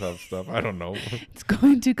albums have stuff. I don't know. It's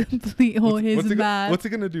going to complete his math. What's he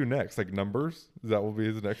going to do next? Like numbers? That will be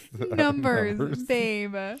his next numbers,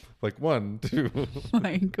 babe. Like 1, 2.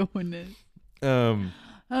 My goodness.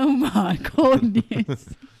 Oh my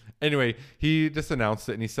goodness. Anyway, he just announced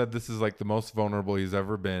it and he said this is like the most vulnerable he's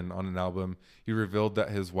ever been on an album. He revealed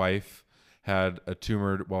that his wife had a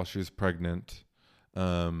tumor while she was pregnant.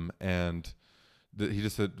 And that he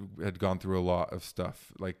just had gone through a lot of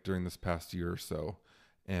stuff like during this past year or so.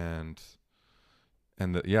 And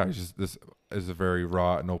this is a very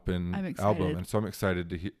raw and open album. And so I'm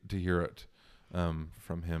excited to hear it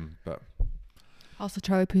from him. But also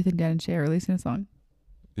Charlie Puth and Dan and Shay are releasing a song.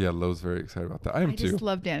 Yeah, Lo's very excited about that. I am too. I just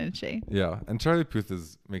love Dan and Shay. Yeah, and Charlie Puth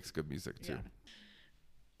makes good music too. Yeah.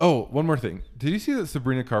 Oh, one more thing. Did you see that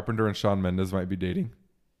Sabrina Carpenter and Shawn Mendes might be dating?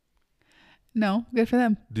 No, good for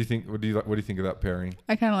them. What do you think of that pairing?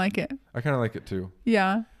 I kind of like it. I kind of like it too.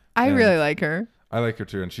 Yeah, I really like her. I like her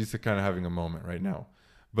too, and she's kind of having a moment right now.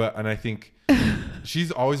 and I think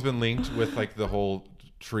she's always been linked with like the whole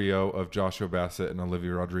trio of Joshua Bassett and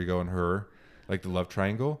Olivia Rodrigo and her, like the love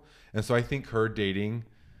triangle. And so I think her dating,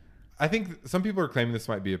 I think some people are claiming this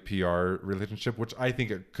might be a PR relationship, which I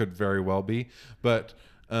think it could very well be. But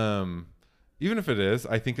even if it is,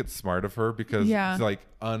 I think it's smart of her because to like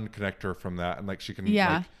unconnect her from that, and like she can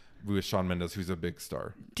like be with Shawn Mendes, who's a big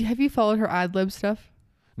star. Have you followed her ad lib stuff?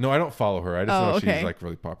 No, I don't follow her. I just know she's like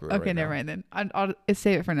really popular. Okay, right never now. mind then. I'll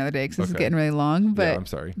save it for another day because this is getting really long. But I'm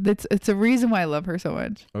sorry. It's a reason why I love her so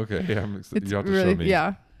much. Okay, yeah, you have to really, show me.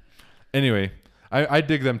 Yeah. Anyway, I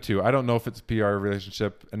dig them too. I don't know if it's a PR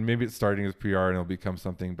relationship, and maybe it's starting as PR and it'll become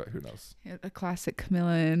something, but who knows? Yeah, a classic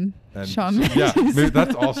Camilla and Shawn. Mendes. Yeah, maybe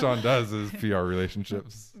that's all Shawn does is PR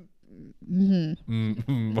relationships.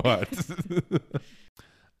 What?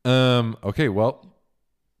 Okay, well,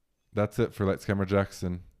 that's it for Lights Camera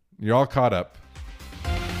Jackson. You're all caught up.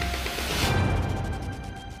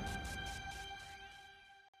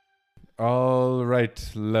 All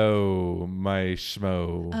right, Lo, my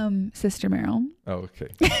schmo. Sister Meryl. Oh, okay.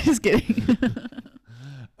 Just kidding.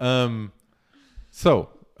 So,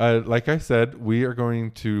 like I said, we are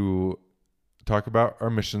going to talk about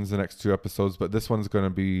our missions the next 2 episodes, but this one's going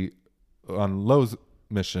to be on Lo's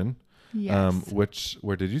mission. Yes.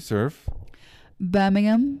 Where did you serve?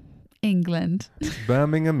 Birmingham, England.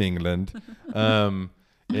 Birmingham, England. In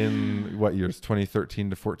what years?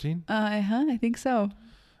 2013 to 14? I think so.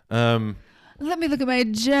 Let me look at my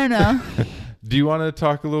agenda. Do you want to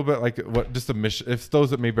talk a little bit like what just a mission, if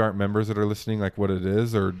those that maybe aren't members that are listening, like what it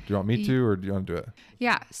is, or do you want me to, or do you want to do it?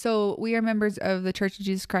 Yeah. So we are members of the Church of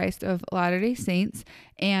Jesus Christ of Latter-day Saints.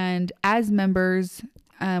 And as members,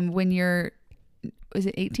 when you're, is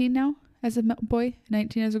it 18 now as a boy,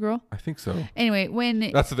 19 as a girl? I think so. Anyway,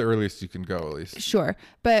 that's the earliest you can go, at least. Sure.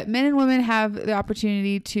 But men and women have the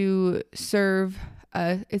opportunity to serve.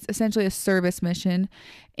 It's essentially a service mission,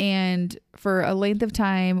 and for a length of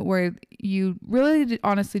time where you really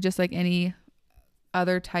honestly, just like any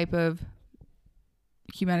other type of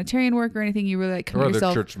humanitarian work or anything, you really like commit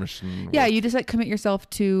yourself. Church mission. Yeah, you just like commit yourself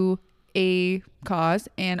to a cause,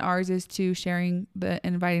 and ours is to sharing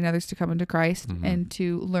inviting others to come into Christ and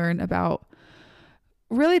to learn about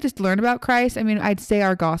Christ. I mean, I'd say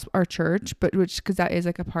our gospel, our church, but because that is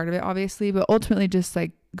like a part of it, obviously, but ultimately just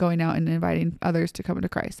like going out and inviting others to come into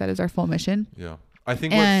Christ. That is our full mission. Yeah. I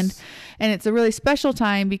think and it's a really special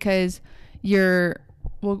time because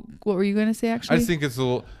what were you going to say actually? I just think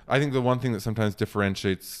I think the one thing that sometimes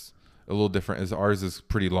differentiates a little different is ours is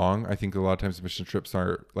pretty long. I think a lot of times mission trips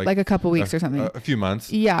are like a couple weeks or something. A few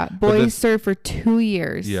months. Yeah. Boys serve for 2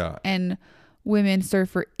 years. Yeah. And women serve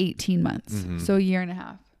for 18 months. So a year and a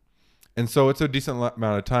half. And so it's a decent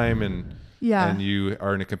amount of time, and and you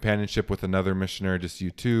are in a companionship with another missionary, just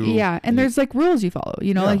you two. Yeah, and there's like rules you follow.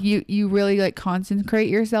 You know, like you really like consecrate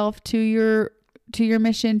yourself to your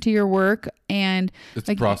mission, to your work, and it's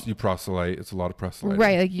like you proselyte. It's a lot of proselyting.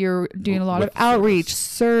 Right, like you're doing a lot of outreach,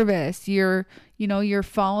 service. You're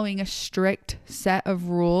following a strict set of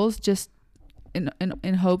rules, just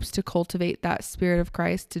in hopes to cultivate that spirit of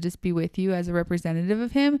Christ to just be with you as a representative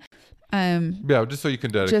of Him. Just so you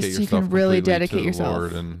can dedicate yourself. You can really dedicate to yourself, the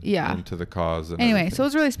Lord and to the cause. And anyway, everything. So it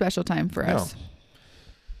was a really special time for us.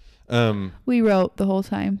 We wrote the whole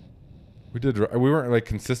time. We did. We weren't like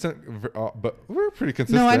consistent, but we were pretty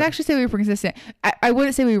consistent. No, I'd actually say we were pretty consistent. I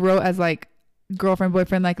wouldn't say we wrote as like girlfriend,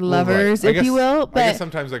 boyfriend, like lovers, if you will. But I guess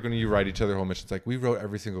sometimes like when you write each other whole missions, like we wrote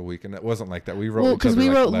every single week, and it wasn't like that. We wrote because we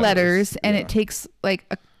wrote letters, and it takes like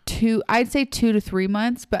I'd say 2 to 3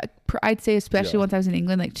 months, but I'd say especially once I was in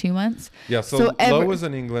England, like 2 months. Yeah. So Lo was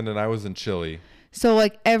in England and I was in Chile. So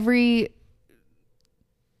like every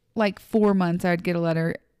 4 months I'd get a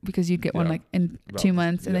letter because you'd get one like in 2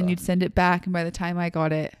 months and then you'd send it back. And by the time I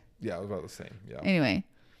got it. Yeah, it was about the same. Yeah. Anyway,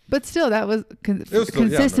 but still that was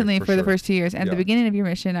consistently for the first 2 years. And at the beginning of your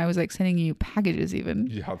mission, I was like sending you packages even.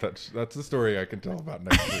 Yeah. That's a story I can tell about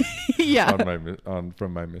next week. Yeah.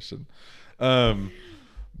 From my mission.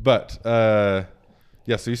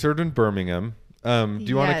 So you served in Birmingham. Do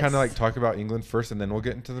you want to kind of like talk about England first, and then we'll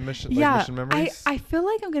get into the mission, mission memories? I feel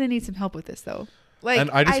like I'm going to need some help with this though. And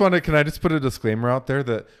I just can I just put a disclaimer out there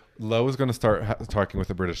that Lo is going to start talking with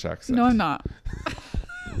a British accent. No, I'm not.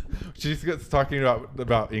 She gets talking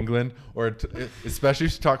about England, or especially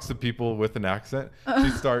if she talks to people with an accent, she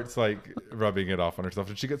starts like rubbing it off on herself,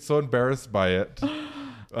 and she gets so embarrassed by it.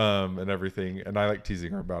 And everything, and I like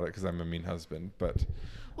teasing her about it because I'm a mean husband. But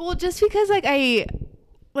just because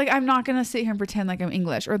I'm not gonna sit here and pretend like I'm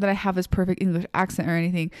English or that I have this perfect English accent or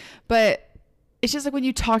anything, but it's just like when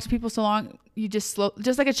you talk to people so long, you just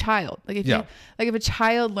like a child. Like if a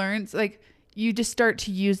child learns, like you just start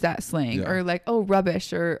to use that slang or like, oh,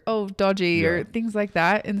 rubbish or oh, dodgy or things like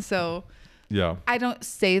that. And so I don't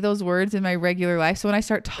say those words in my regular life. So when I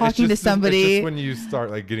start talking to somebody, it's just when you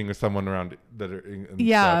start like getting with someone around that are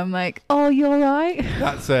I'm like, oh, you all right?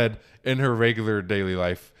 That said, in her regular daily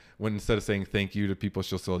life, when instead of saying thank you to people,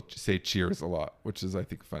 she'll still say cheers a lot, which is, I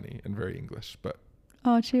think, funny and very English. But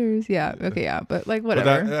oh, cheers. Yeah. Okay. Yeah. But like,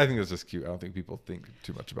 whatever. But I think that's just cute. I don't think people think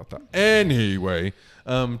too much about that. Anyway,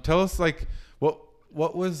 tell us like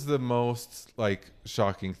what was the most like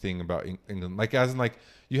shocking thing about England? Like, as in like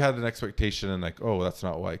you had an expectation and like, oh, that's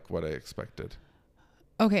not like what I expected.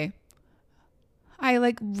 Okay. I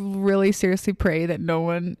like really seriously pray that no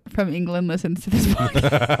one from England listens to this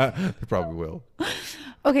podcast. They probably will.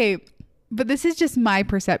 Okay. But this is just my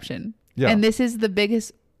perception. Yeah. And this is the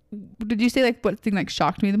biggest. Did you say like what thing like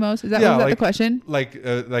shocked me the most? Is that, was that the question? Like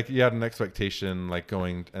you had an expectation like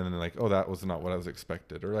going and then like, oh, that was not what I was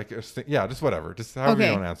expected, or like just whatever, just however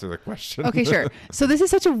you want to answer the question. Okay, sure. So this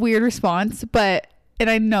is such a weird response, and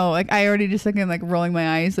I know like I already just like am like rolling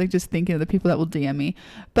my eyes like just thinking of the people that will DM me,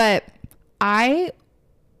 but and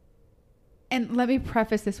let me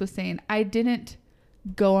preface this with saying I didn't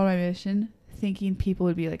go on my mission thinking people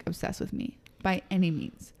would be like obsessed with me by any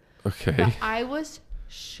means. Okay. But I was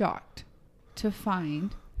shocked to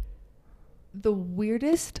find the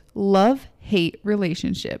weirdest love-hate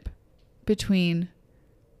relationship between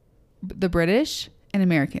the British and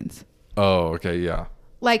Americans. Oh, okay, yeah.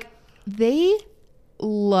 Like, they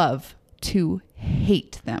love to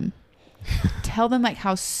hate them. Tell them like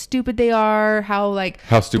how stupid they are, how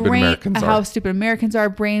stupid Americans are,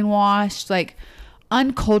 brainwashed, like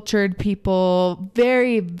uncultured people,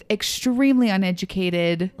 very extremely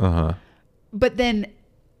uneducated. But then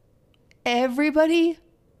everybody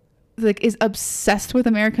like is obsessed with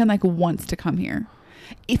America and like wants to come here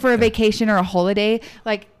for a vacation or a holiday,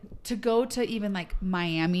 like to go to even like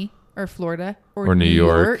Miami or Florida or New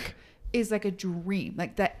York is like a dream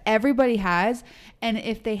like that everybody has. And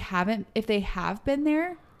if they have been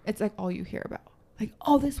there, it's like all you hear about, like,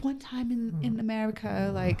 oh, this one time in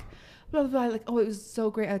America, like blah, blah, blah, like, oh, it was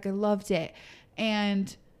so great, like I loved it.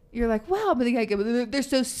 And you're like, wow, but like, they're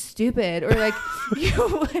so stupid, or like,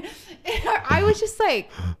 I was just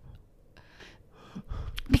like,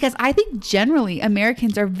 because I think generally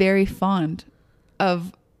Americans are very fond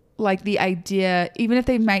of like the idea, even if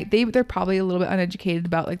they're probably a little bit uneducated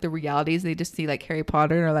about like the realities. They just see like Harry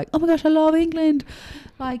Potter and are like, oh my gosh, I love England.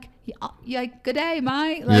 Like, yeah, good day,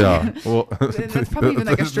 mate. Like, yeah, well, that's probably even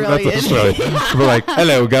like Australian. That's Australian. We're like,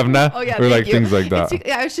 hello, governor. Oh yeah, or like things like that.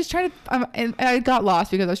 I was just trying to, and I got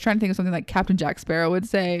lost because I was trying to think of something like Captain Jack Sparrow would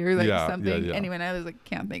say, or like something. Yeah. Anyway, I was like,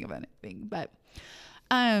 can't think of anything, but,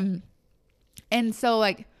 and so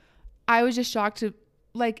like, I was just shocked to,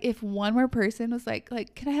 like, if one more person was like,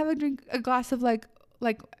 can I have a glass of like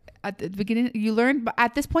at the beginning you learned, but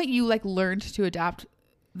at this point you like learned to adapt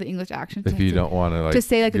the English accent. If you don't want to like to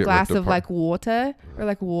say like a glass of like water or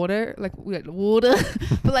like water,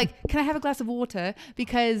 but like, can I have a glass of water?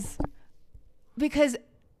 Because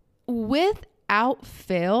without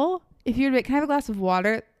fail, if you're like, can I have a glass of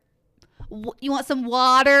water? You want some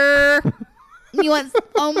water? You want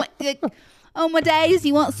oh my days,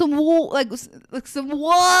 you want some like some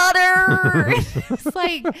water? It's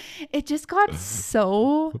like, it just got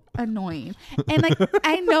so annoying. And like,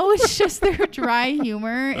 I know it's just their dry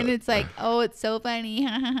humor and it's like, oh, it's so funny.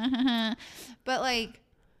 But like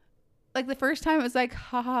the first time it was like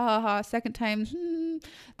ha ha ha ha, second time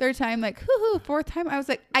third time like hoo hoo, fourth time I was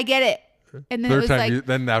like, I get it. And then third it was time like,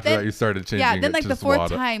 then after that you started changing. Yeah, then it like to the fourth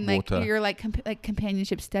water, time, like water. you're like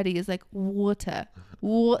companionship study is like water.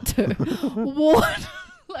 Like,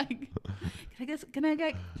 can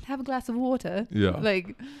I have a glass of water? Yeah.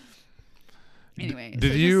 Like, anyway.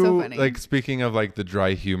 Did you so like, speaking of like the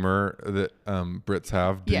dry humor that Brits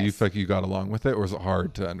have? Did you feel like you got along with it, or was it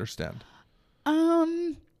hard to understand?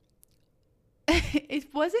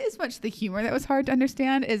 It wasn't as much the humor that was hard to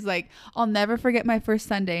understand as like, I'll never forget my first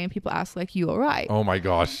Sunday and people ask like, you all right? Oh my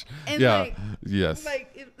gosh. And yeah. Like, yes.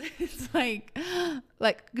 Like it's like,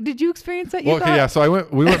 did you experience that? Well, okay, yeah. So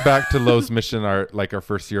we went back to Lo's mission, our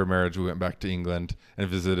first year of marriage. We went back to England and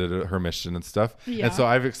visited her mission and stuff. Yeah. And so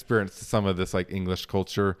I've experienced some of this like English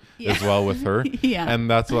culture as well with her. Yeah. And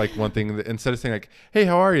that's like one thing that instead of saying like, hey,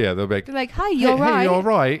 how are you? They'll be like, they're like, hi, you all right? Hey, you all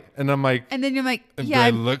right? And I'm like, and then you're like, yeah,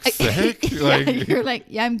 I look sick. Like, you're like,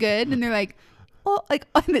 yeah, I'm good. And they're like, oh, like,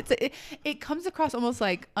 it comes across almost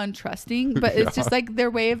like untrusting, but it's just like their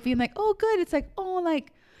way of being like, oh, good. It's like, oh,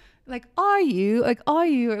 like, are you?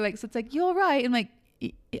 Or like, so it's like, you all right? And like,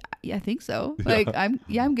 yeah, I think so. Like,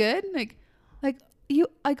 I'm good. Like, you,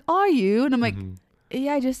 like, are you? And I'm like,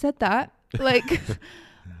 yeah, I just said that. Like,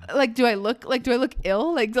 do I look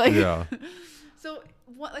ill? Like, yeah. So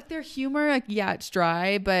what, like their humor, like, yeah, it's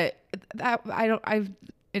dry, but that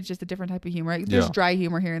it's just a different type of humor. Like, there's dry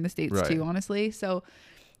humor here in the States too, honestly. So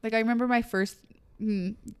like, I remember my first,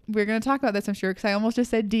 we're going to talk about this, I'm sure, because I almost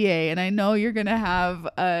just said DA, and I know you're going to have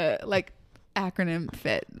a like acronym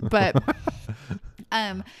fit, but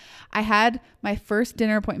I had my first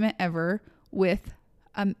dinner appointment ever with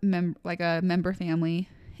a member family,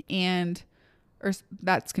 or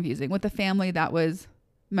that's confusing, with a family that was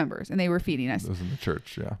members, and they were feeding us. It was in the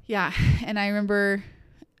church, yeah. Yeah, and I remember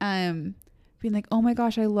being like, "Oh my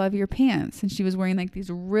gosh, I love your pants," and she was wearing like these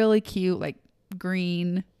really cute, like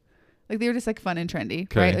green, like they were just like fun and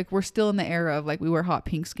trendy, right? Like we're still in the era of like we wear hot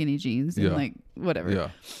pink skinny jeans and like whatever. Yeah.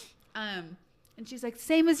 And she's like,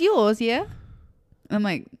 "Same as yours, yeah." And I'm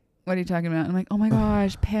like, "What are you talking about?" And I'm like, "Oh my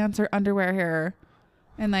gosh, pants are underwear here,"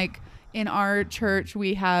 and like in our church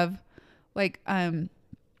we have like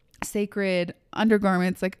sacred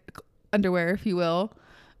undergarments, like underwear, if you will.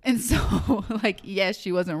 And so like, yes,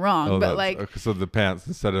 she wasn't wrong, but like, so the pants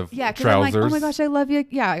instead of trousers. I'm like, oh my gosh, I love you.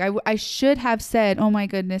 Yeah, I should have said, oh my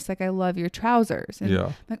goodness, like I love your trousers. And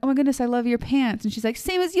I'm like, oh my goodness, I love your pants. And she's like,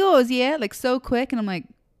 same as yours, yeah, like so quick. And I'm like,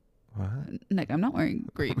 what? Like, I'm not wearing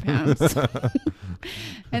green pants.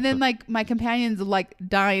 And then like my companion's like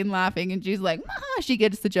dying laughing, and she's like, she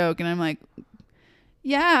gets the joke, and I'm like,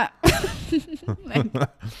 yeah. Like,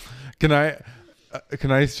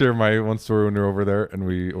 Can I share my one story when we were over there and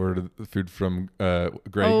we ordered food from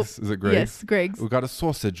Greg's? Is it Greg's? Yes, Greg's. We got a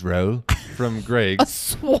sausage roll from Greg's. A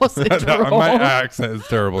sausage roll. My accent is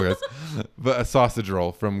terrible, guys. But a sausage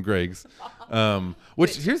roll from Greg's.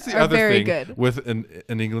 Which here's the other thing good. With in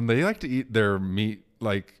England, they like to eat their meat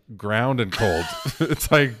like ground and cold.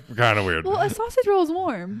 It's like kind of weird. Well, a sausage roll is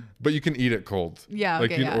warm, but you can eat it cold. Yeah, like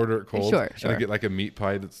you can order it cold. Sure. And I get like a meat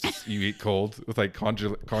pie that's just you eat cold with like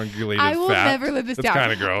congelated fat. I will never live this down. It's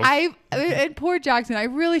kind of gross. And poor Jackson, I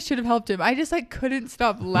really should have helped him. I just like couldn't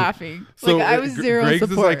stop laughing. So like I was zero Greg's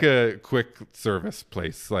support. is like a quick service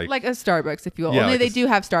place, like a Starbucks, if you will. Yeah, Only like they do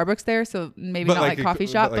have Starbucks there, so maybe not like a coffee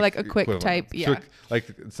shop, but like a quick type. Yeah. Like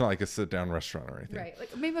it's not like a sit down restaurant or anything. Right.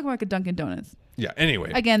 Like maybe like a Dunkin' Donuts. Yeah.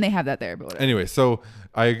 Anyway. Again, they have that there, but whatever. Anyway, so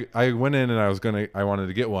I went in and I wanted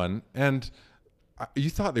to get one, and you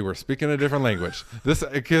thought they were speaking a different language. This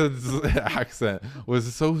kid's accent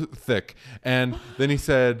was so thick, and then he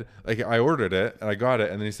said, like, I ordered it and I got it,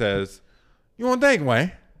 and then he says, "You want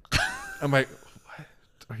takeaway?" I'm like,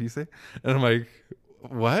 "What are you saying?" And I'm like,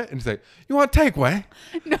 "What?" And he's like, "You want takeaway?"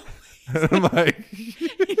 No. And I'm like, he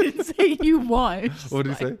didn't say you want. What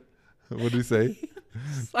did he say? What did he say?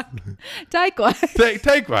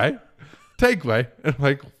 Takeaway. Takeaway. And I'm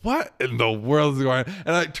like, what in the world is going on?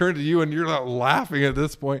 And I turn to you and you're not laughing at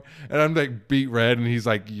this point. And I'm like beat red. And he's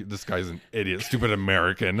like, this guy's an idiot, stupid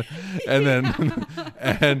American. And then,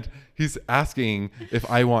 and he's asking if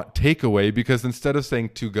I want takeaway, because instead of saying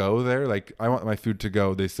to go there, like I want my food to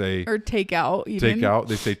go, they say, or take out, they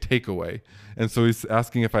say takeaway. And so he's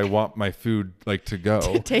asking if I want my food like to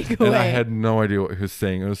go. Take away. And I had no idea what he was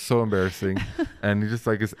saying. It was so embarrassing. And he just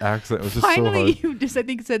like his accent was just finally, so hard. you just I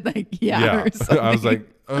think said like yeah. Or something. I was like,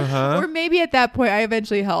 Or maybe at that point I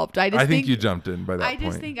eventually helped. I think you jumped in by that point. I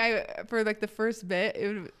just think for like the first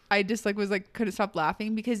bit, I just like was like couldn't stop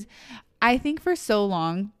laughing, because I think for so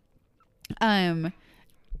long,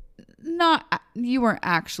 you weren't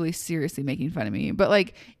actually seriously making fun of me, but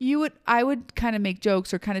like I would kind of make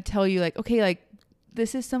jokes or kind of tell you like, okay, like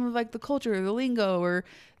this is some of like the culture or the lingo or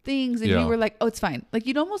things, and you were like, oh, it's fine. Like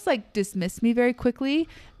you'd almost like dismiss me very quickly.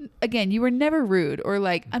 Again, you were never rude or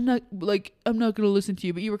like I'm not gonna listen to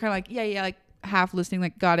you, but you were kind of like yeah, like half listening,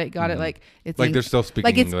 like got it, like it's like they're still speaking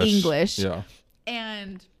like it's English. Yeah.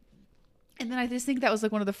 And then I just think that was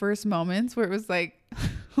like one of the first moments where it was like,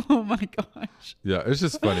 oh my gosh. Yeah, it's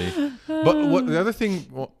just funny. But what the other thing?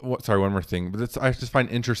 Sorry, one more thing. But I just find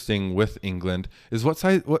interesting with England is what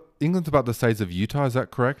England's about the size of Utah. Is that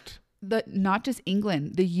correct? Not just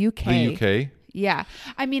England, the UK. The UK. Yeah,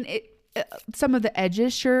 I mean, some of the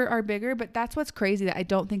edges sure are bigger, but that's what's crazy that I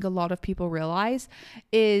don't think a lot of people realize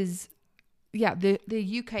is, yeah, the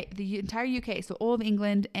UK, the entire UK, so all of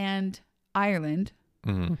England and Ireland.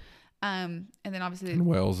 Mm-hmm. And then obviously and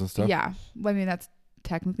Wales and stuff. Yeah. Well, I mean, that's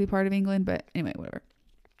technically part of England, but anyway, whatever.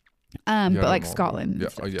 But like Scotland. Yeah.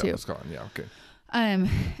 Too. Scotland. Yeah. Okay.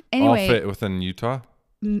 Anyway. All fit within Utah?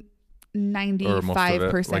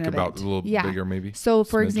 95% like of about it. A little bigger maybe. So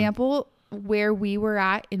for example, where we were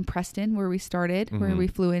at in Preston, where we started, mm-hmm. where we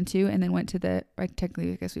flew into and then went to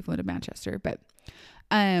technically I guess we flew into Manchester, but,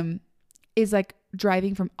 is like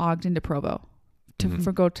driving from Ogden to Provo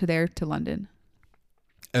to go to London.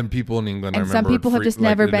 And people in England, and some people have just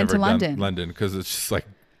never been to London. London, because it's just like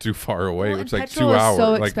too far away. Well, it's like petrol 2 hours.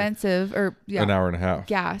 So like expensive, or an hour and a half.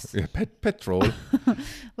 Gas. Yeah, petrol.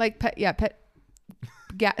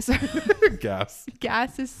 Gas. Gas.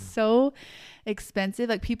 Gas is so expensive.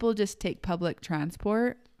 Like people just take public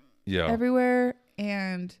transport. Yeah. Everywhere,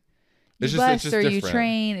 and it's bus just or different. you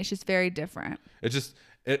train. It's just very different.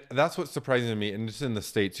 That's what's surprising to me. And just in the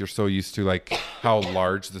States, you're so used to like how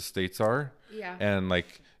large the states are. Yeah. And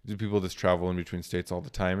like people just travel in between states all the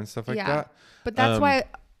time and stuff like that. But that's why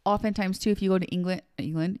oftentimes too, if you go to England,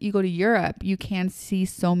 you go to Europe, you can see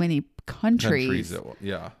so many countries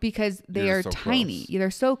because they are so tiny. Close.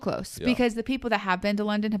 They're so close. Yeah. Because the people that have been to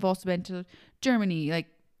London have also been to Germany, like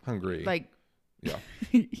Hungary, like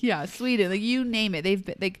yeah, Sweden, like you name it.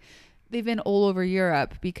 They've been all over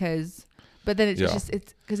Europe because. But then it's just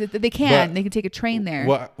because they can take a train there.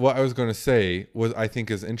 What I was going to say was I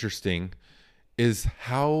think is interesting is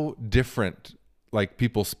how different like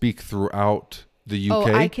people speak throughout the UK.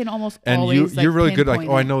 Oh, I can almost and always you're really good. Like,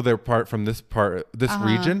 I know they're from this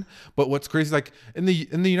region. But what's crazy, like in the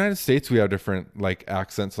United States, we have different like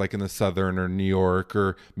accents, like in the Southern or New York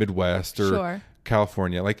or Midwest or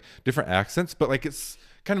California, like different accents. But like it's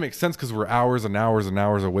kind of makes sense because we're hours and hours and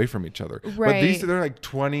hours away from each other. Right. But they're like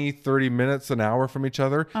 20, 30 minutes, an hour from each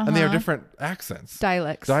other. And they have different accents.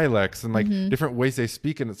 Dialects and like different ways they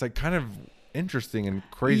speak. And it's like kind of interesting and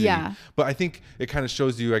crazy. Yeah. But I think it kind of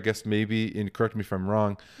shows you, I guess maybe, and correct me if I'm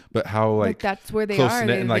wrong, but how like that's where they close are.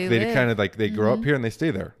 Knit and like they kind of like they grow up here and they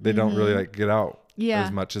stay there. They don't really like get out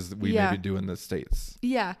as much as we maybe do in the States.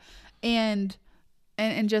 Yeah. And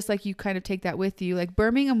just like you kind of take that with you, like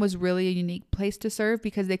Birmingham was really a unique place to serve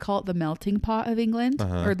because they call it the melting pot of England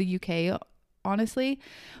or the UK, honestly,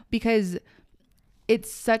 because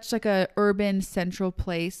it's such like a urban central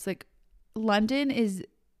place. Like London is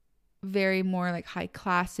very more like high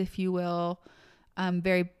class, if you will,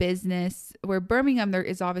 very business, where Birmingham, there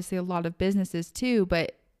is obviously a lot of businesses too,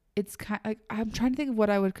 but it's kind of like, I'm trying to think of what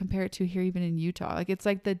I would compare it to here, even in Utah. Like it's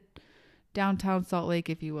like the downtown Salt Lake,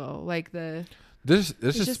 if you will, like it's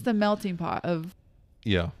just the melting pot of.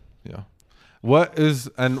 Yeah. What is,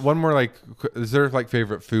 and one more, like, is there like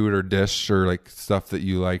favorite food or dish or like stuff that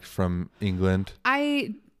you like from England?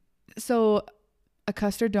 So a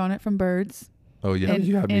custard donut from Birds. Oh yeah,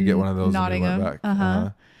 you had me get one of those Nottingham.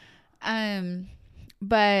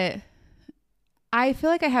 But I feel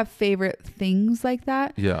like I have favorite things like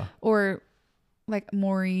that. Yeah. Or like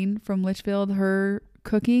Maureen from Litchfield, her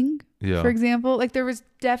cooking. Yeah. For example, like there was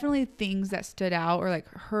definitely things that stood out, or like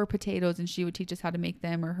her potatoes, and she would teach us how to make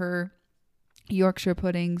them, or her Yorkshire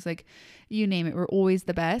puddings, like you name it, were always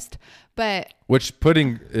the best. But which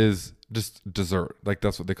pudding is just dessert, like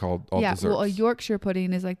that's what they call all desserts. Well, a Yorkshire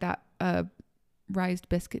pudding is like that raised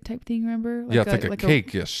biscuit type thing, remember? Like it's like a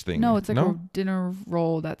cake-ish thing. No, it's like a dinner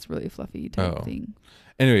roll that's really fluffy type thing.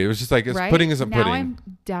 Anyway, it was just like pudding isn't pudding. Now I'm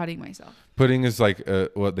doubting myself. Pudding is like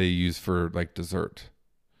what they use for like dessert.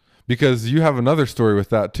 Because you have another story with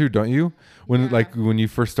that too, don't you? When you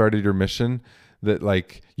first started your mission, that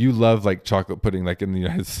like you love like chocolate pudding, like in the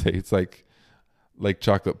United States, like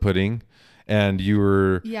chocolate pudding, and you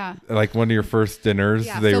were like one of your first dinners.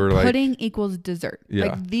 They were like pudding equals dessert. Yeah.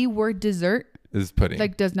 Like the word dessert is pudding.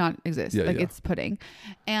 Like does not exist. It's pudding,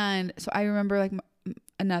 and so I remember like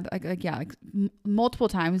another multiple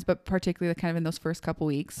times, but particularly kind of in those first couple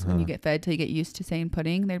weeks when you get fed till you get used to saying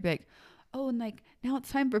pudding, they'd be like, oh, and like now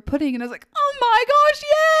it's time for pudding, and I was like, oh my gosh,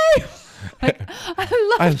 yay! Like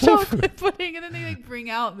I love chocolate pudding, and then they like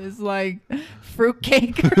bring out this like fruit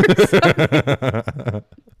cake or something,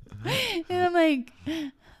 and I'm like,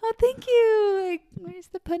 oh, thank you. Like, where's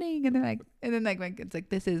the pudding? And then like it's like,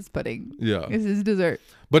 this is pudding. Yeah, this is dessert.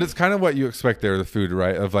 But it's kind of what you expect there, the food,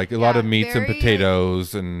 right? Of like a lot of meats and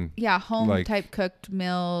potatoes and home type cooked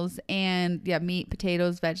meals, and meat,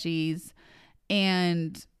 potatoes, veggies,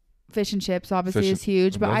 and fish and chips obviously is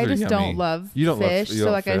huge, but I just don't love fish, so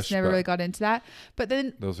like I just never really got into that. But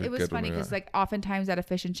then it was funny because like oftentimes at a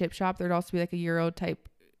fish and chip shop there'd also be like a Euro type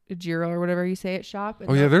gyro or whatever you say at shop.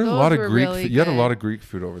 And there's a lot of Greek food. You had a lot of Greek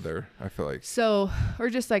food over there, I feel like. So, or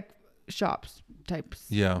just like shops types.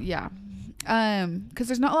 Yeah. Because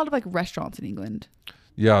there's not a lot of like restaurants in England.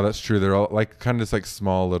 Yeah, that's true. They're all like kind of just like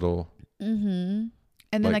small little.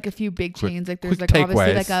 And then like a few big chains, like there's like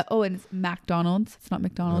obviously like and it's McDonald's. It's not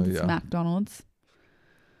McDonald's, it's McDonald's.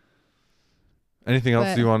 Anything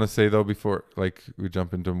else you want to say though before like we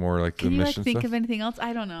jump into more like the mission stuff? Can you think of anything else?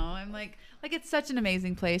 I don't know. I'm like it's such an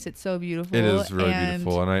amazing place. It's so beautiful. It is really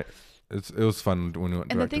beautiful, and it was fun when we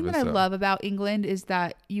went. And the thing that I love about England is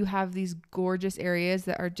that you have these gorgeous areas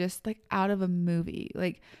that are just like out of a movie.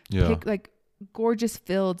 Like pick like gorgeous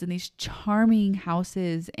fields and these charming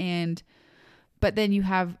houses, but then you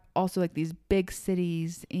have also like these big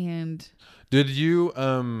cities. And did you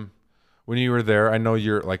when you were there, I know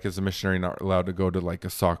you're like as a missionary not allowed to go to like a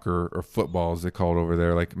soccer or football as they call it over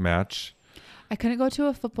there, like match. I couldn't go to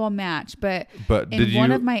a football match, but in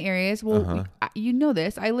one of my areas, you know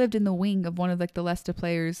this, I lived in the wing of one of like the Leicester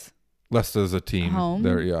players. Leicester is a team home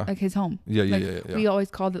there, yeah, like his home. Yeah. We always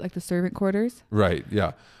called it like the servant quarters. Right,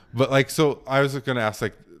 yeah. But like, so I was going to ask,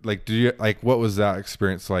 like, do you like what was that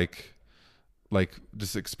experience like? Like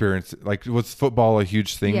just experience, like was football a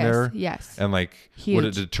huge thing there? Yes. And like, huge. Would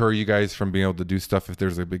it deter you guys from being able to do stuff if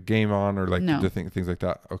there's a big game on or like no. things like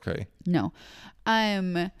that? Okay. No.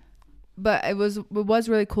 But it was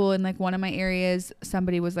really cool. In like one of my areas,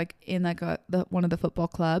 somebody was like in like one of the football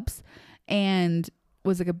clubs and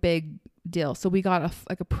was like a big deal. So we got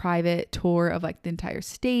a private tour of like the entire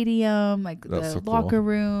stadium, like the locker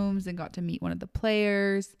rooms, and got to meet one of the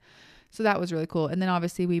players. So that was really cool. And then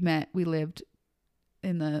obviously we lived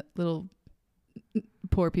in the little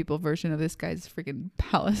poor people version of this guy's freaking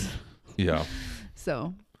palace. Yeah.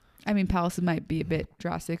 So, I mean, palaces might be a bit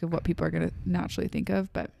drastic of what people are going to naturally think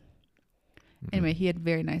of, but anyway, he had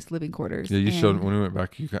very nice living quarters. Yeah, you showed when we went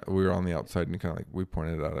back. We were on the outside, and you kind of like we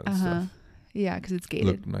pointed at it and stuff. Yeah, because it's gated.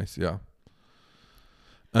 Looked nice. Yeah.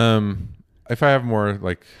 If I have more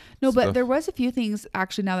like no, stuff. But there was a few things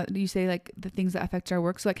actually. Now that you say like the things that affect our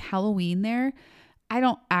work, so like Halloween there, I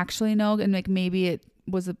don't actually know, and like maybe it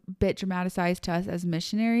was a bit dramatized to us as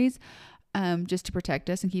missionaries, just to protect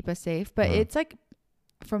us and keep us safe. But it's like,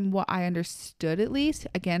 from what I understood, at least,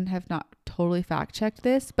 again, have not totally fact checked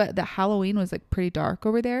this, but the Halloween was like pretty dark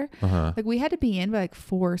over there. Like we had to be in by like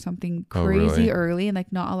 4 or something crazy early, and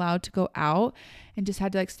like not allowed to go out, and just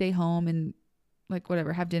had to like stay home and like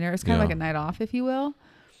whatever, have dinner. It's kind of like a night off, if you will.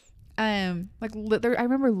 I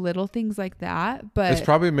remember little things like that, but it's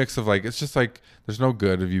probably a mix of like, it's just like there's no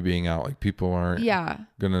good of you being out. Like people aren't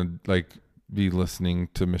gonna like be listening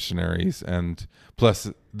to missionaries, and plus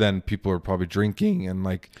then people are probably drinking and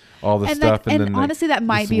like all this stuff. And then honestly, that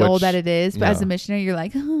might be all that it is. But as a missionary, you're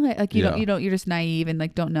like, like you don't, you're just naive and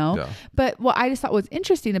like don't know. Yeah. But what I just thought was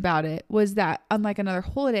interesting about it was that unlike another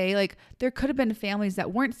holiday, like there could have been families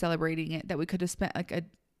that weren't celebrating it that we could have spent like a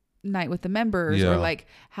night with the members or like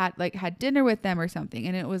had dinner with them or something,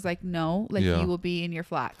 and it was like no, like you will be in your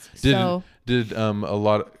flats. Did a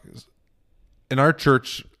lot in our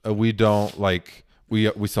church we don't like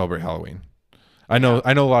we celebrate Halloween. I know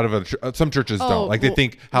a lot of other some churches don't like, they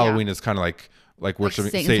think Halloween is kind of like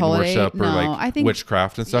worshiping like Satan worship or I think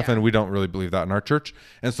witchcraft and stuff, and we don't really believe that in our church.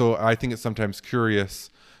 And so I think it's sometimes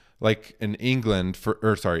curious, like in England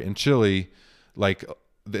in Chile, like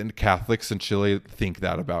the Catholics in Chile think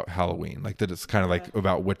that about Halloween, like that it's kind of like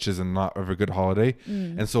about witches and not of a good holiday.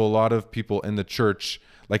 And so a lot of people in the church,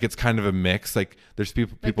 like it's kind of a mix. Like there's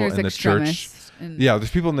people in the church.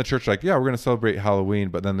 There's people in the church like, we're going to celebrate Halloween.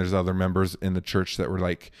 But then there's other members in the church that were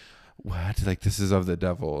like, what? Like this is of the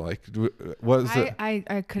devil. Like what is it?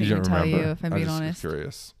 I couldn't even tell you if I'm being honest.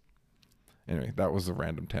 Curious. Anyway, that was a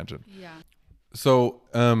random tangent. Yeah. So,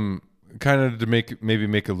 kind of to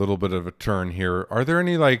make a little bit of a turn here, are there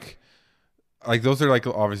any like those are like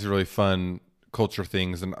obviously really fun culture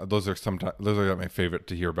things, and those are my favorite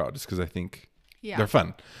to hear about just because I think they're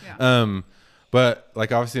fun. But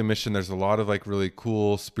like obviously a mission, there's a lot of like really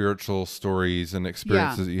cool spiritual stories and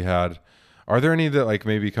experiences that you had. Are there any that like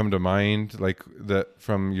maybe come to mind like that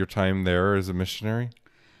from your time there as a missionary?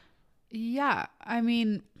 Yeah, I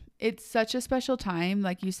mean, it's such a special time,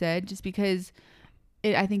 like you said, just because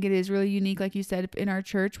I think it is really unique, like you said, in our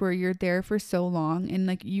church where you're there for so long and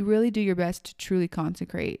like you really do your best to truly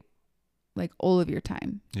consecrate like all of your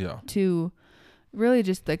time to really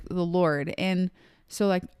just like the Lord. And so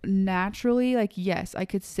like naturally, like, yes, I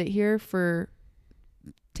could sit here for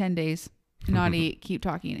 10 days, not eat, keep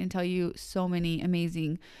talking and tell you so many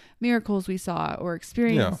amazing miracles we saw or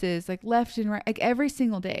experiences like left and right, like every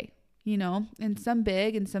single day, you know, and some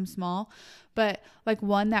big and some small, but like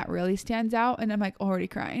one that really stands out, and I'm like already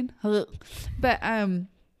crying, but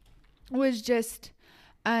was just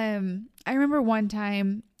I remember one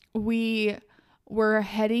time we were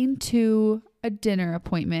heading to a dinner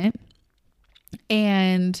appointment,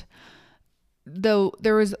 and though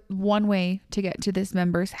there was one way to get to this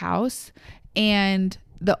member's house, and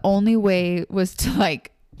the only way was to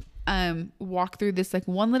like walk through this like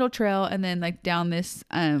one little trail and then like down this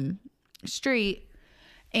street,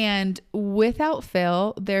 and without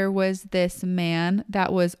fail there was this man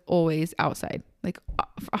that was always outside, like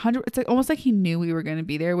 100. It's like almost like he knew we were going to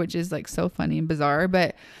be there, which is like so funny and bizarre,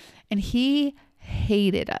 and he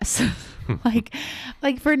hated us.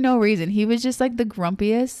 like for no reason. He was just like the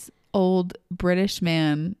grumpiest old British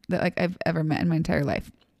man that like I've ever met in my entire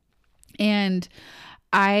life. And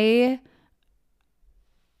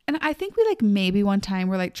I think we like maybe one time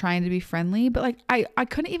were like trying to be friendly, but like I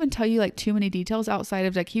couldn't even tell you like too many details outside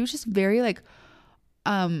of like he was just very like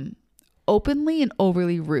openly and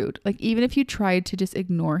overly rude. Like even if you tried to just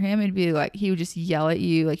ignore him, it'd be like he would just yell at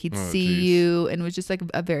you, like he'd see you, and was just like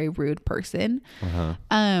a very rude person.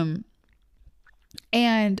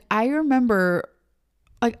 And I remember,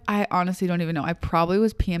 like, I honestly don't even know. I probably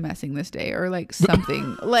was PMSing this day or like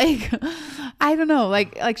something. Like, I don't know.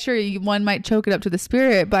 Like sure, one might choke it up to the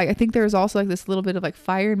spirit, but I think there was also like this little bit of like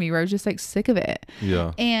fire in me where I was just like sick of it.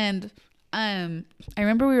 Yeah. And I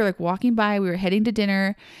remember we were like walking by, we were heading to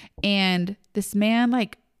dinner, and this man,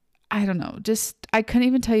 like, I don't know, just I couldn't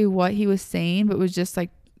even tell you what he was saying, but was just like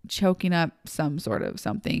choking up some sort of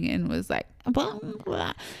something and was like blah,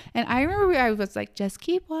 blah. And I remember I was like, just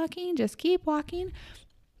keep walking.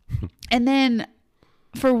 And then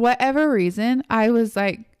for whatever reason, I was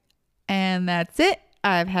like, and that's it,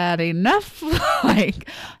 I've had enough.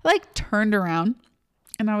 like turned around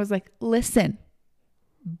and I was like, listen,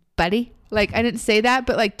 buddy. Like I didn't say that,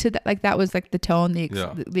 but like to that, like that was like the tone, the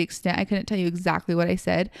extent. I couldn't tell you exactly what I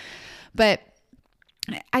said, but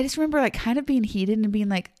I just remember like kind of being heated and being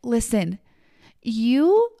like, listen,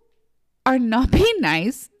 you are not being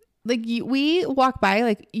nice. Like we walk by,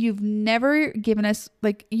 like you've never given us,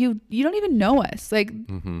 like you don't even know us. Like,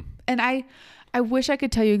 and I wish I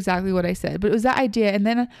could tell you exactly what I said, but it was that idea. And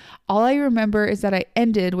then all I remember is that I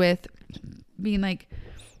ended with being like,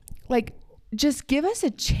 just give us a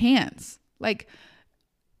chance. Like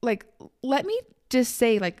let me just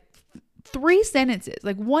say like 3 sentences,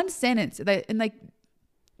 like 1 sentence that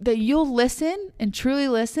you'll listen and truly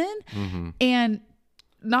listen and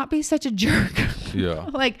not be such a jerk. Yeah.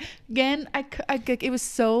 Like again, I it was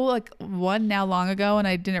so like long ago, and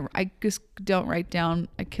I just don't write down.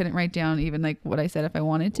 I couldn't write down even like what I said if I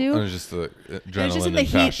wanted to. It was just the adrenaline. It was just in the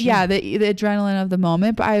heat. Passion. Yeah. The adrenaline of the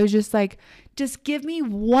moment. But I was just like, just give me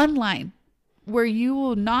 1 line where you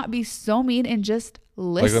will not be so mean and just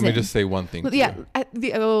listen. Like, let me just say one thing. Yeah,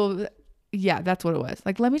 that's what it was.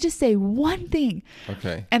 Like, let me just say one thing.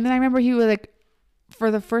 Okay. And then I remember he was like,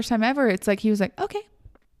 for the first time ever, it's like, he was like, okay.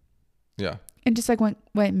 Yeah. And just like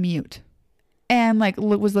went mute. And like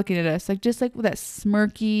was looking at us, like just like with that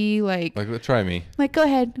smirky, like try me. Like, go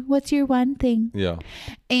ahead. What's your one thing? Yeah.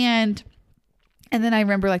 And then I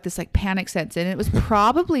remember like this like panic sets in. It was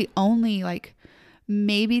probably only like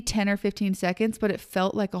maybe 10 or 15 seconds, but it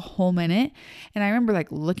felt like a whole minute. And I remember like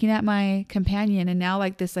looking at my companion, and now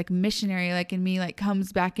like this like missionary like in me like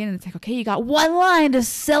comes back in, and it's like, okay, you got 1 line to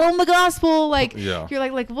sell them the gospel. Like, you're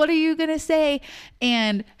like, what are you gonna say?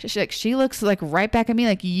 And she looks like right back at me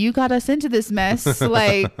like, you got us into this mess.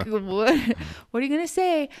 Like, what are you gonna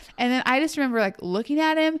say? And then I just remember like looking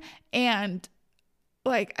at him, and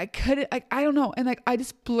like I couldn't, like, I don't know, and like I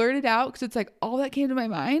just blurted out because it's like all that came to my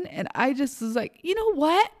mind, and I just was like, you know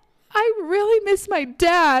what, I really miss my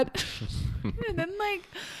dad. and then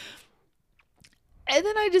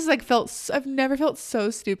I just like I've never felt so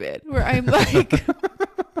stupid where I'm like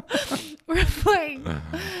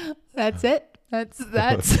that's it, that's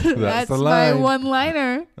my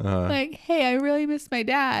one-liner. Like, hey, I really miss my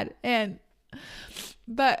dad. And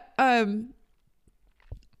but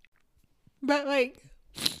like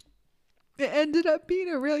it ended up being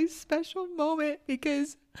a really special moment,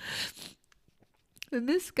 because then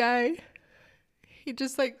this guy, he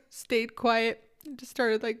just like stayed quiet and just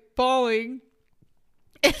started like bawling.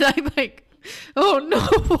 And I'm like, oh no,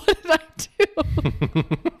 what did I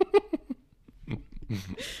do?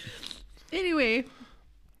 Anyway,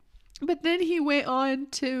 but then he went on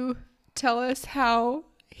to tell us how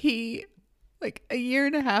he, like a year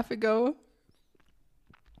and a half ago,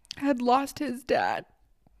 had lost his dad.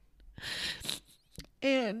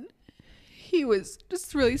 And he was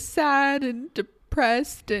just really sad and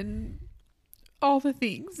depressed and all the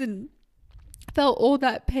things, and felt all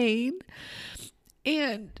that pain.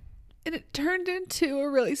 And it turned into a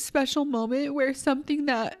really special moment where something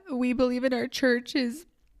that we believe in our church is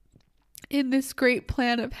in this great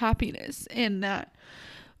plan of happiness, and that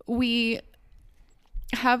we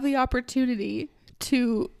have the opportunity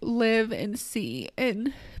to live and see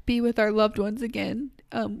and be with our loved ones again,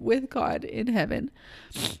 with God in heaven.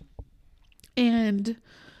 And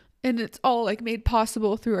it's all like made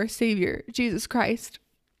possible through our Savior, Jesus Christ.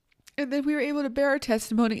 And then we were able to bear our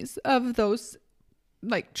testimonies of those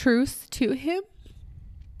like truths to him,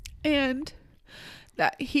 and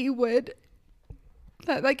that that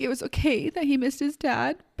like it was okay that he missed his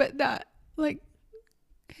dad, but that like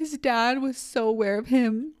his dad was so aware of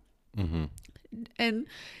him. Mm-hmm. And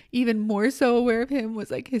even more so aware of him was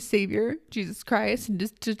like his savior, Jesus Christ, and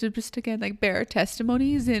just again like bear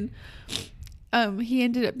testimonies. And he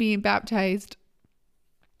ended up being baptized,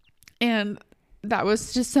 and that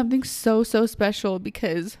was just something so special,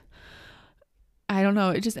 because I don't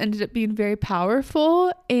know, it just ended up being very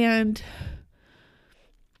powerful, and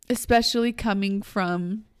especially coming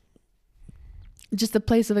from just the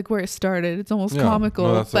place of like where it started. It's almost comical.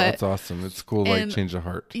 No, that's awesome. It's cool, like change of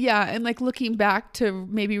heart. Yeah, and like looking back to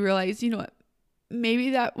maybe realize, you know what, maybe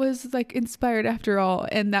that was like inspired after all,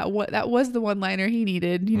 and that was the one-liner he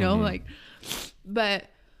needed, you know, like. But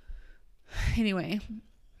anyway,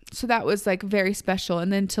 so that was like very special,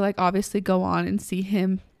 and then to like obviously go on and see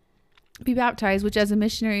him be baptized, which as a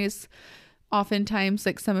missionary is oftentimes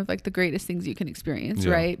like some of like the greatest things you can experience,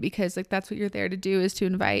 right? Because like that's what you're there to do, is to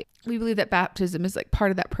invite. We believe that baptism is like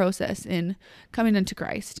part of that process in coming into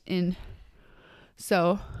Christ. And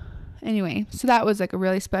so anyway, so that was like a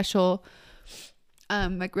really special,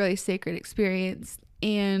 like really sacred experience.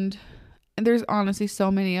 And there's honestly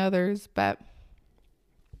so many others, but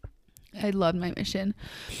I love my mission.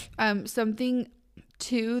 Something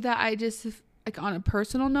too that I just like on a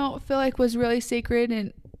personal note feel like was really sacred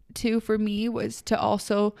and too for me was to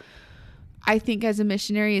also, I think as a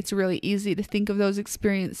missionary, it's really easy to think of those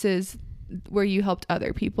experiences where you helped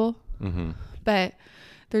other people, but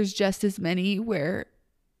there's just as many where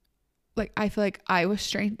like I feel like I was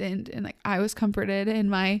strengthened and like I was comforted, and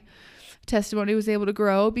my testimony was able to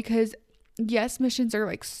grow, because yes, missions are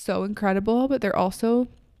like so incredible, but they're also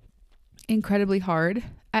incredibly hard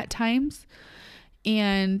at times.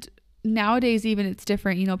 And nowadays even it's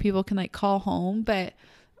different, you know, people can like call home, but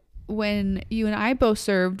when you and I both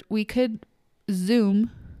served, we could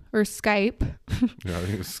Zoom or Skype. Yeah, I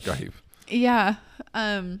think it was Skype. Yeah.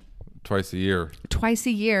 Twice a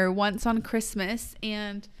year, once on Christmas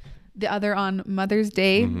and the other on Mother's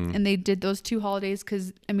Day. And they did those two holidays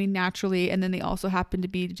because, I mean, naturally, and then they also happened to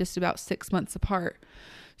be just about 6 months apart.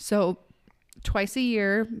 So twice a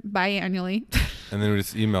year, biannually. And then we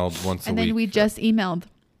just emailed once a week. And then we just emailed.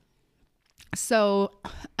 So,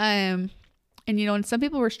 and you know, and some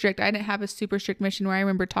people were strict. I didn't have a super strict mission where I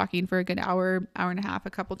remember talking for a good hour and a half a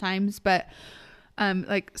couple times, but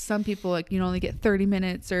like some people, like, you know, only get 30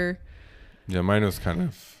 minutes or. Yeah, mine was kind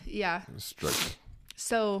of strict.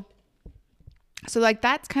 So like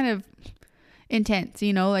that's kind of intense,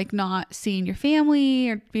 you know, like not seeing your family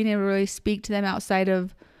or being able to really speak to them outside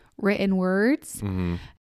of written words.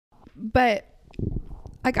 But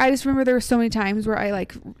like I just remember there were so many times where I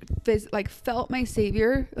like felt my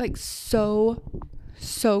savior like so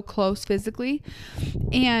close physically,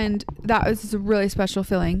 and that was just a really special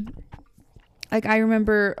feeling. Like I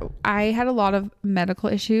remember I had a lot of medical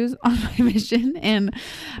issues on my mission, and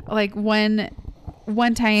like one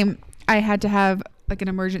time I had to have like an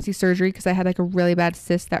emergency surgery because I had like a really bad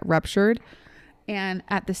cyst that ruptured, and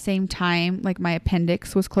at the same time like my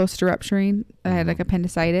appendix was close to rupturing. I had like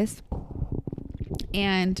appendicitis,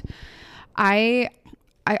 and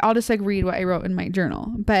I'll just like read what I wrote in my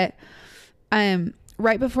journal. But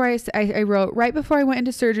right before I wrote, right before I went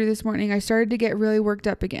into surgery this morning, I started to get really worked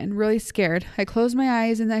up again, really scared. I closed my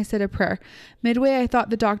eyes and I said a prayer. Midway, I thought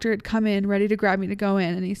the doctor had come in, ready to grab me to go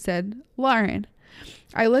in, and he said, "Lauren."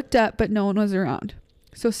 I looked up, but no one was around.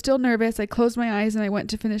 So still nervous, I closed my eyes and I went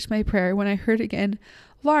to finish my prayer when I heard again,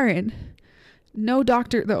 "Lauren." No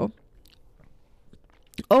doctor though.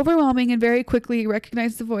 Overwhelming, and very quickly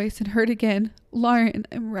recognized the voice and heard again, "Lauren,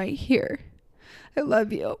 I'm right here. I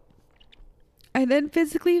love you." I then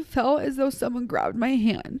physically felt as though someone grabbed my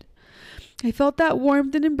hand. I felt that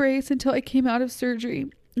warmth and embrace until I came out of surgery.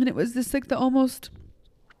 And it was this like the most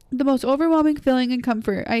overwhelming feeling and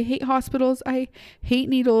comfort. I hate hospitals. I hate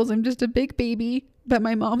needles. I'm just a big baby. But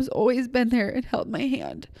my mom's always been there and held my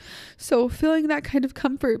hand. So feeling that kind of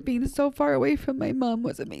comfort being so far away from my mom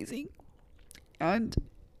was amazing. And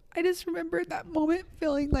I just remembered that moment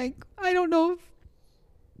feeling like, I don't know if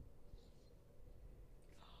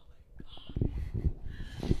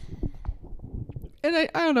and I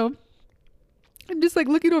don't know. I'm just like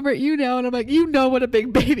looking over at you now and I'm like, you know what a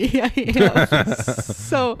big baby I am.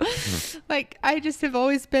 So like, I just have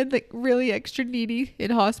always been like really extra needy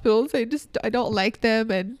in hospitals. I don't like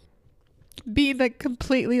them, and being like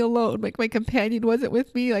completely alone, like my companion wasn't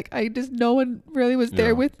with me. Like no one really was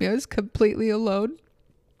there with me. I was completely alone.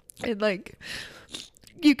 And like,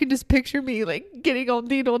 you can just picture me like getting all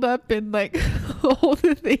needled up and like all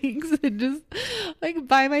the things and just like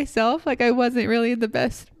by myself. Like I wasn't really in the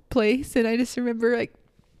best place. And I just remember like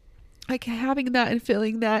like having that and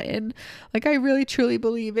feeling that, and like I really truly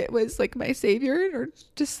believe it was like my savior or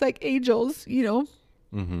just like angels, you know.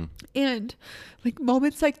 Mm-hmm. And like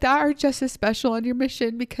moments like that are just as special on your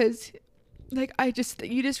mission, because like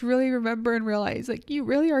you just really remember and realize like you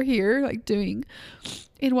really are here like doing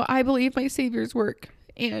in what I believe my savior's work.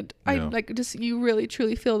 And I like just, you really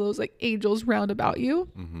truly feel those like angels round about you.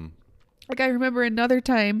 Mm-hmm. Like I remember another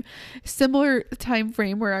time, similar time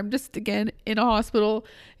frame, where I'm just again in a hospital.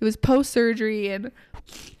 It was post surgery, and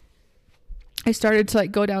I started to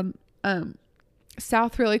like go down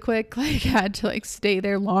south really quick. Like I had to like stay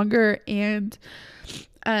there longer, and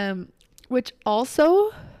which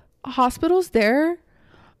also hospitals there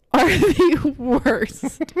are the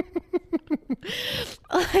worst.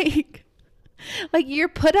 like you're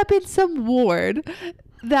put up in some ward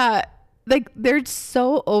that like they're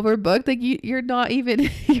so overbooked. Like you're not even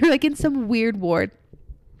you're like in some weird ward,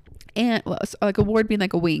 and well, so like a ward being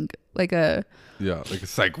like a wing, like a like a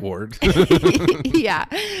psych ward. yeah.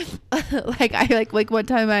 like one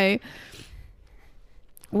time I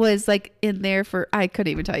was like in there for, I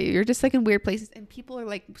couldn't even tell you, you're just like in weird places and people are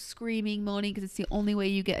like screaming, moaning, because it's the only way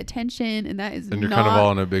you get attention, and that is and you're kind of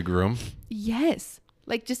all in a big room. Yes.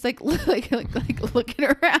 Like just like looking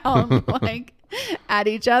around like at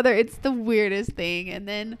each other. It's the weirdest thing. And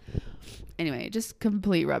then anyway, just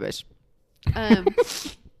complete rubbish. But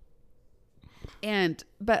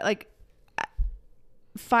like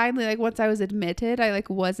finally, like once I was admitted, I like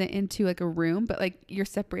wasn't into like a room, but like you're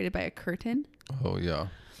separated by a curtain. Oh yeah.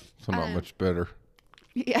 So not much better.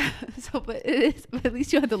 Yeah. So but it is, but at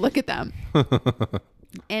least you have to look at them.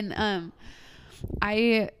 And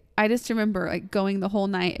I just remember like going the whole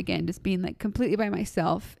night again, just being like completely by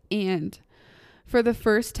myself. And for the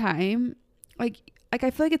first time, like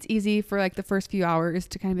I feel like it's easy for like the first few hours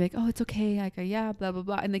to kind of be like, oh, it's okay. Like, yeah, blah, blah,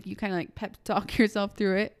 blah. And like, you kind of like pep talk yourself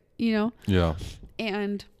through it, you know? Yeah.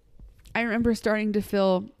 And I remember starting to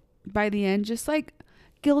feel by the end, just like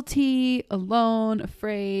guilty, alone,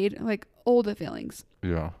 afraid, like all the feelings.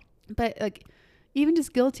 Yeah. But like, even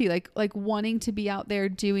just guilty, like wanting to be out there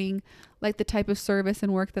doing like the type of service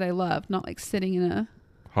and work that I love, not like sitting in a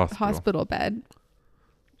hospital bed.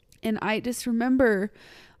 And I just remember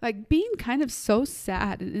like being kind of so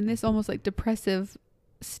sad and in this almost like depressive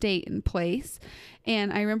state and place.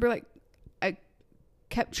 And I remember like I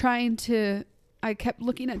kept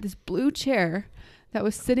looking at this blue chair that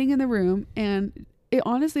was sitting in the room, and it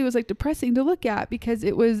honestly was like depressing to look at, because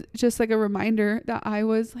it was just like a reminder that I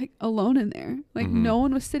was like alone in there. Like no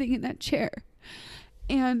one was sitting in that chair.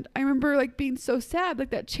 And I remember like being so sad, like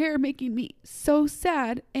that chair making me so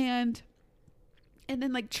sad, and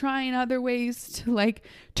then like trying other ways to like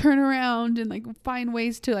turn around and like find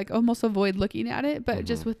ways to like almost avoid looking at it. But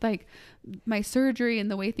just with like my surgery and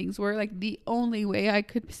the way things were, like the only way I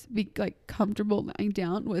could be like comfortable lying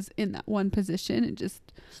down was in that one position and just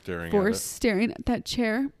staring at that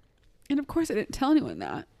chair. And of course I didn't tell anyone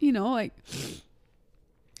that, you know, like.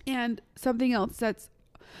 And something else that's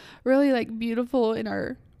really like beautiful in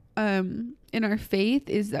our faith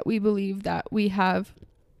is that we believe that we have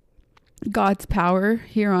God's power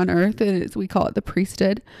here on earth, and we call it the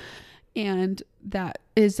priesthood. And that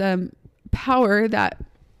is power that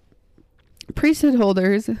priesthood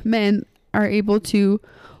holders, men, are able to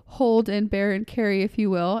hold and bear and carry, if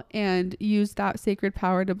you will, and use that sacred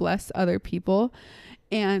power to bless other people.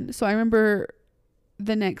 And so I remember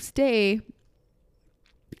the next day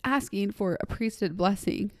asking for a priesthood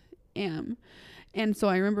blessing. And so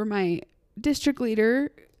I remember my district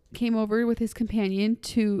leader came over with his companion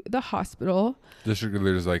to the hospital. District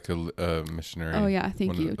leader is like a missionary. Oh yeah,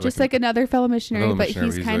 thank you. Just like another fellow missionary, but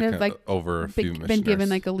he's kind of like over a few been given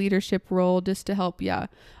like a leadership role just to help. Yeah,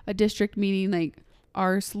 a district meaning like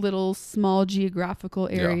our little small geographical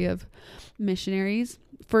area of missionaries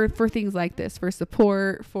for things like this, for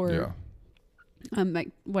support, for like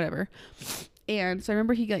whatever. And so I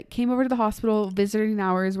remember he like came over to the hospital. Visiting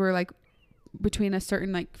hours were like between a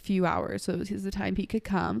certain like few hours, so it was the time he could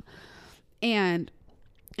come. And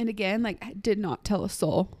again, like I did not tell a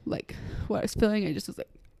soul like what I was feeling. I just was like,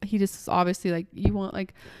 he just was obviously like, you want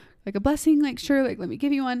like a blessing, like sure, like let me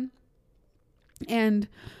give you one. And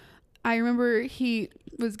I remember he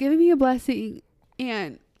was giving me a blessing,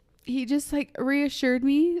 and he just like reassured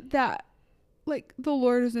me that like the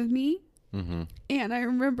Lord is with me. And I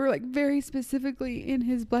remember like very specifically in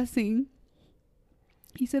his blessing,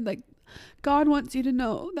 he said like, God wants you to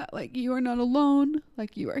know that like you are not alone,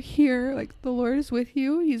 like you are here, like the Lord is with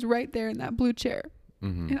you. He's right there in that blue chair.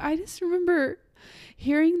 And I just remember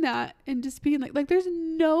hearing that and just being like there's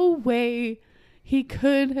no way he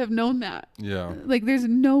could have known that. Yeah. Like there's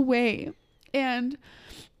no way. And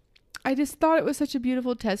I just thought it was such a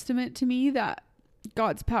beautiful testament to me that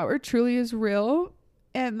God's power truly is real.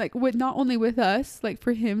 And like with not only with us, like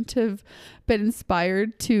for him to have been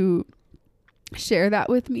inspired to share that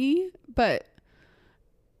with me, but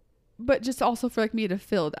just also for like me to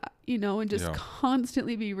feel that, you know, and just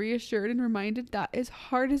constantly be reassured and reminded that as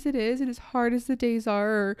hard as it is and as hard as the days are,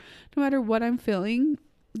 or no matter what I'm feeling,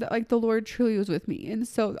 that like the Lord truly was with me. And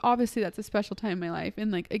so obviously that's a special time in my life.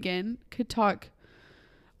 And like, again, could talk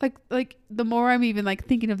like the more I'm even like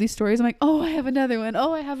thinking of these stories, I'm like, oh, I have another one.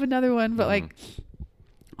 Oh, I have another one. But like,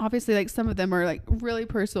 obviously like some of them are like really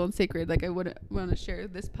personal and sacred. Like I wouldn't want to share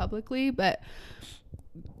this publicly, but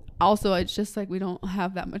also it's just like we don't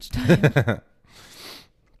have that much time.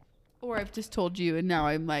 Or I've just told you and now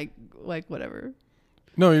I'm like whatever.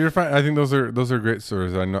 No, you're fine. I think those are great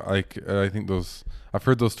stories. I know, like I think I've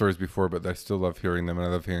heard those stories before, but I still love hearing them, and I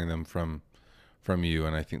love hearing them from you,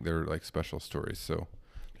 and I think they're like special stories. So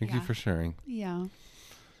thank you for sharing. Yeah.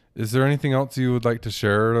 Is there anything else you would like to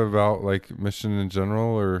share about like mission in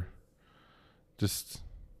general, or just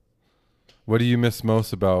what do you miss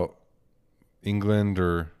most about England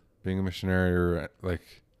or being a missionary, or like?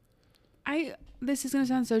 This is going to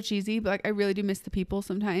sound so cheesy, but like I really do miss the people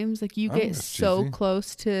sometimes. Like you get so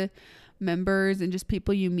close to members and just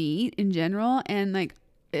people you meet in general. And like,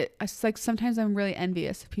 it's like sometimes I'm really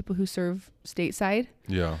envious of people who serve stateside.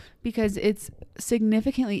 Yeah. Because it's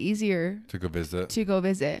significantly easier to go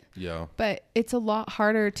visit. Yeah. But it's a lot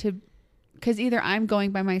harder because either I'm going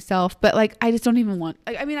by myself, but like I just don't even want.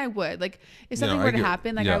 I mean, I would like if something were to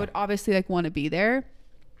happen, like I would obviously like want to be there.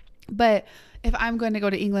 But if I'm going to go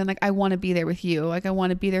to England, like I want to be there with you. Like I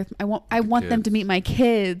want to be there. I want them to meet my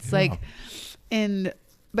kids. Yeah. Like,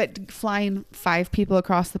 but flying 5 people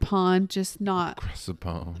across the pond, just not across the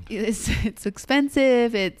pond. It's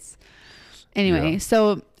expensive. Anyway. Yeah.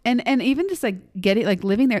 So, and even just like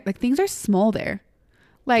living there, like things are small there.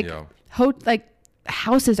 Like, like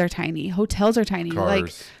houses are tiny, hotels are tiny.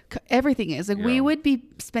 Cars. Like everything is like, we would be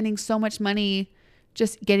spending so much money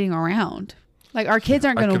just getting around. Like our kids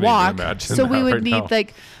aren't going to walk, so we would need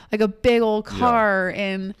like a big old car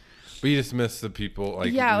and. But you just miss the people,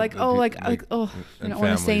 like I don't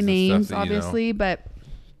want to say names, stuff, obviously, you know. But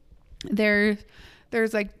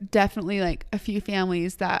there's like definitely like a few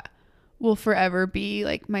families that will forever be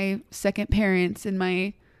like my second parents, and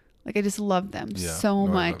I just love them so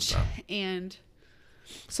much, and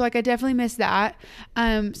so like I definitely miss that.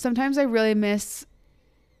 Sometimes I really miss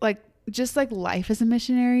like. Just like life as a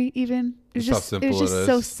missionary, even it was just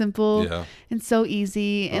so simple and so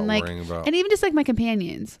easy, and like and even just like my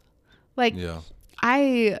companions, like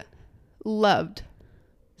I loved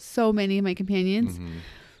so many of my companions. Mm-hmm.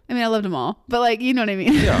 I mean, I loved them all, but like you know what I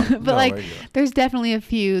mean. Yeah, but there's definitely a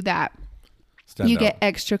few that you get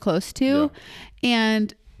extra close to,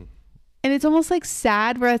 and it's almost like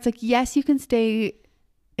sad where it's like yes, you can stay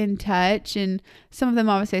in touch, and some of them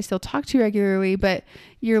obviously I still talk to regularly, but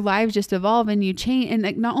your lives just evolve and you change, and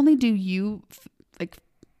like not only do you like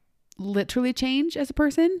literally change as a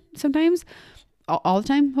person sometimes all the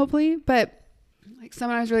time hopefully, but like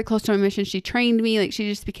someone I was really close to on my mission, she trained me, like she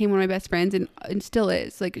just became one of my best friends and still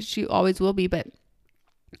is, like she always will be. But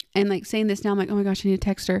and like saying this now I'm like, oh my gosh, I need to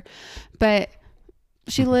text her, but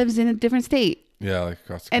she lives in a different state, like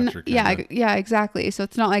across the country, and yeah exactly, so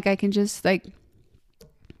it's not like I can just like.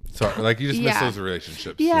 So like you just miss those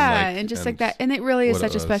relationships. Yeah. And just like that. And it really is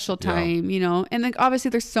such a special time, you know, and like, obviously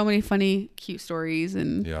there's so many funny, cute stories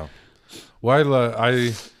and. Yeah. Well,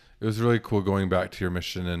 it was really cool going back to your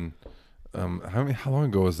mission. And how long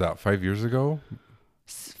ago was that? 5 years ago?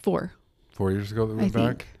 4 years ago that we went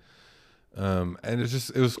back. And it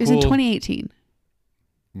was cool. It was in 2018.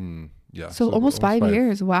 Yeah. So almost 5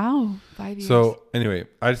 years. Wow. 5 years. So anyway,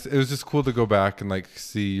 it was just cool to go back and like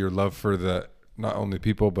see your love for not only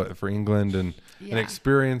people but for England and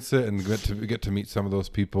experience it and get to meet some of those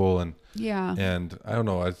people and I don't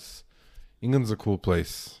know, England's a cool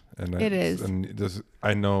place, and it is, and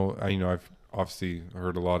I know I've obviously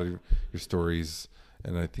heard a lot of your stories,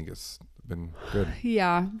 and I think it's been good.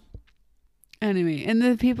 Anyway, and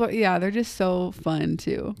the people they're just so fun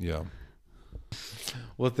too.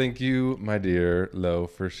 Well, thank you, my dear Lo,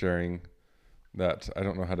 for sharing that. I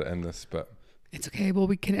don't know how to end this, but it's okay. Well,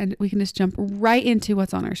 we can just jump right into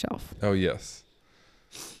what's on our shelf. Oh, yes.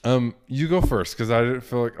 You go first, because I didn't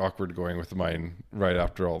feel like awkward going with mine right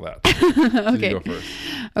after all that. Okay. You go first.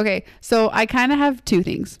 Okay. So I kind of have 2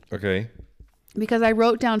 things. Okay. Because I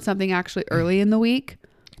wrote down something actually early in the week,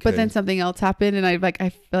 but then something else happened, and I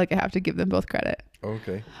feel like I have to give them both credit.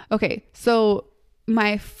 Okay. Okay. So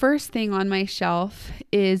my first thing on my shelf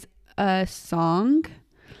is a song.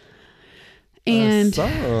 And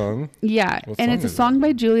song. Yeah. And it's a song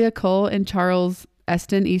by Julia Cole and Charles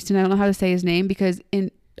Easton. I don't know how to say his name because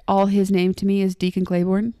in all his name to me is Deacon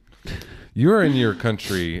Claiborne. You're in your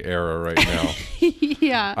country era right now.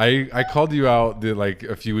 Yeah. I called you out like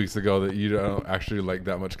a few weeks ago that you don't actually like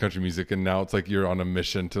that much country music, and now it's like you're on a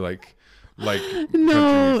mission to like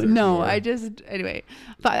no. Anyway,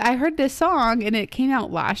 but I heard this song and it came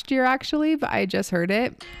out last year actually, but I just heard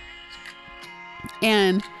it.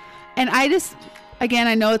 And I just, again,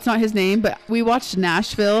 I know it's not his name, but we watched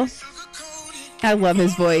Nashville. I love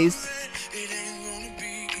his voice.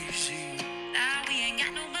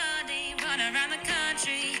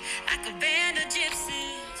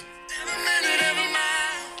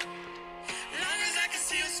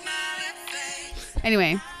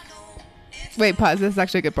 Anyway, wait, pause. This is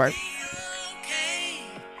actually a good part.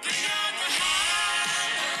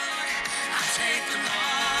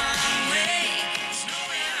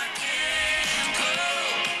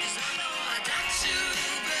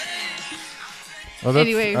 Oh,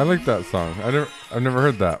 anyway, I like that song. I've never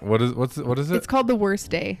heard that. What is it? It's called The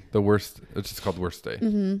Worst Day. The Worst. It's just called Worst Day.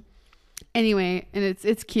 Mm-hmm. Anyway, and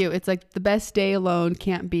it's cute. It's like the best day alone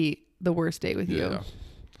can't beat the worst day with you.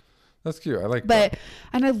 That's cute. I like that.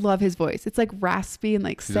 And I love his voice. It's like raspy and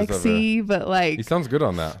like sexy, but like he sounds good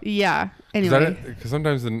on that. Yeah. Anyway, because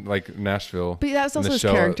sometimes in like Nashville, but that's also his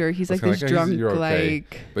character. He's like this drunk,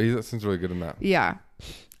 like. But he sounds really good in that. Yeah.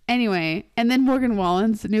 Anyway, and then Morgan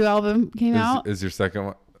Wallen's new album came out. Is your second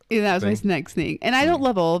one? Yeah, that was my next thing. And I don't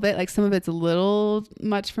love all of it. Like some of it's a little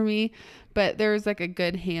much for me, but there's like a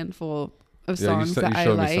good handful of songs that I like. You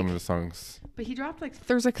showed me some of the songs. But he dropped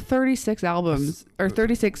there's 36 albums or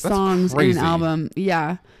 36 songs in an album.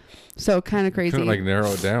 Yeah. So kind of crazy. Couldn't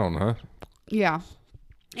narrow it down, huh? Yeah.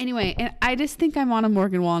 Anyway, and I just think I'm on a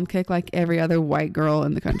Morgan Wallen kick like every other white girl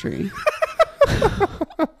in the country.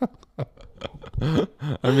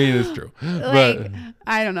 I mean, it's true. But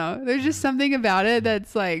I don't know. There's just something about it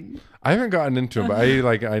that's like I haven't gotten into it, but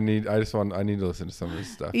I need to listen to some of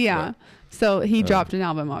his stuff. Yeah. So he dropped an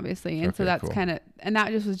album obviously. And so that's cool. And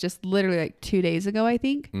that was literally like 2 days ago, I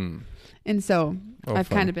think. Mm. And so I've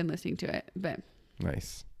kind of been listening to it, but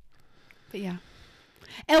nice. But yeah.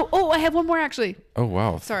 Oh, I have one more actually. Oh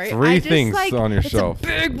wow. Sorry. 3 things on your shelf.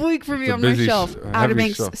 It's a big week for me on my shelf. Outer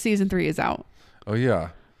Banks season 3 is out. Oh yeah.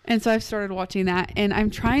 And so I've started watching that and I'm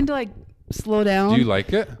trying to slow down. Do you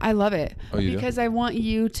like it? I love it. Oh, you because I want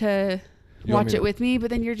you to watch it with me, but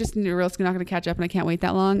then you're not going to catch up and I can't wait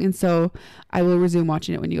that long. And so I will resume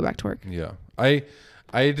watching it when you go back to work. Yeah. I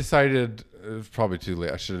decided, it was probably too late.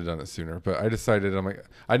 I should have done it sooner, but I decided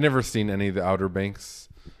I'd never seen any of the Outer Banks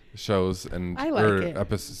shows and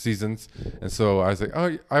seasons. And so I was like,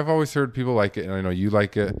 oh, I've always heard people like it and I know you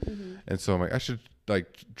like it. Mm-hmm. And so I'm like, I should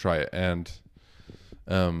try it. And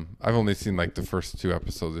I've only seen the first 2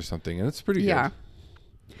 episodes or something, and it's pretty good. Anyway,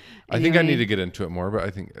 I think I need to get into it more, but I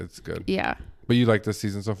think it's good. Yeah. But you like this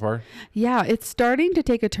season so far? Yeah, it's starting to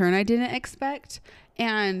take a turn I didn't expect,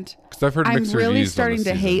 and because I've heard mixed reviews. I'm really starting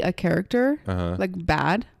to hate a character,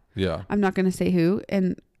 bad. Yeah. I'm not gonna say who,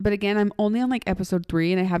 but again, I'm only on episode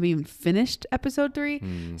 3, and I haven't even finished episode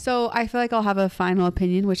 3, so I feel like I'll have a final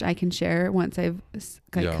opinion, which I can share once I've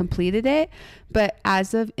completed it. But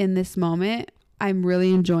as of in this moment, I'm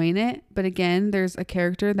really enjoying it. But again, there's a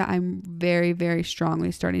character that I'm very, very strongly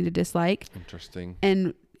starting to dislike. Interesting.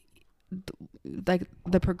 And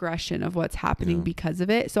the progression of what's happening because of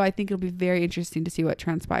it. So I think it'll be very interesting to see what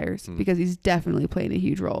transpires because he's definitely playing a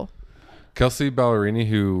huge role. Kelsey Ballerini,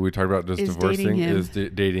 who we talked about just divorcing, is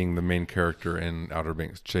dating the main character in Outer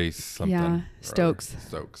Banks, Chase something. Yeah,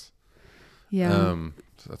 Stokes. Yeah.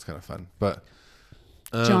 So that's kind of fun. But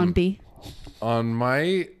John B. On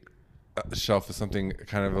my shelf is something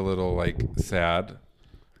kind of a little sad,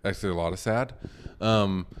 actually a lot of sad.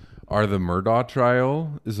 Are the Murdaugh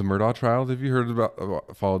trial? Is the Murdaugh trial? Have you heard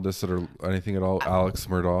about followed this or anything at all? Alex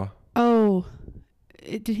Murdaugh. Oh,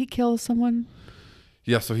 did he kill someone?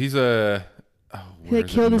 Yeah, so he's a. He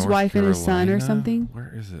killed his wife and his son or something.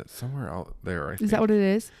 Where is it? Somewhere out there. I think. Is that what it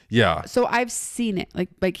is? Yeah. So I've seen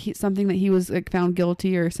it, something that he was found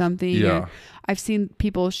guilty or something. Yeah. I've seen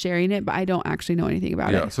people sharing it, but I don't actually know anything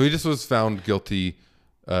about it. Yeah. So he just was found guilty,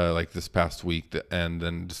 this past week, and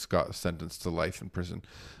then just got sentenced to life in prison,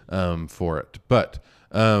 for it. But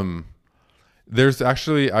there's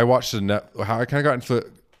actually I watched how I kind of got into it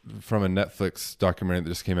from a Netflix documentary that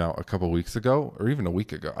just came out a couple of weeks ago or even a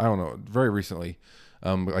week ago. I don't know, very recently, the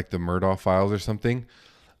Murdaugh Files or something.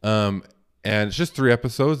 And it's just 3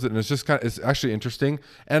 episodes and it's actually interesting.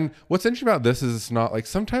 And what's interesting about this is it's not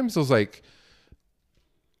sometimes those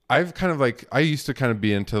I've kind of like, I used to kind of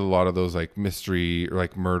be into a lot of those like mystery or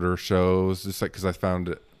like murder shows, just like, cause I found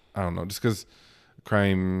it, I don't know, just cause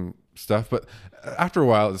crime stuff. But after a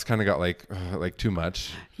while, it's kind of got like too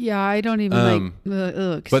much. Yeah. I don't even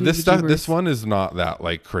but this one is not that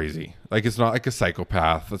like crazy. Like, it's not like a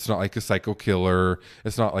psychopath. It's not like a psycho killer.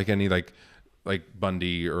 It's not like any like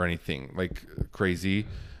Bundy or anything like crazy.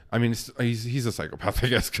 I mean, he's a psychopath, I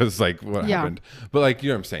guess, because like what happened. But like, you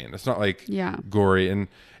know what I'm saying? It's not like gory. And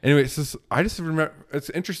anyway, I just remember, it's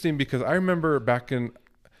interesting because I remember back in,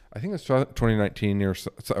 I think it's 2019 or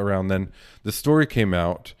so, around then, the story came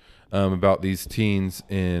out about these teens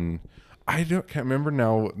in, can't remember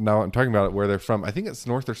now I'm talking about it, where they're from. I think it's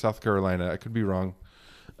North or South Carolina. I could be wrong.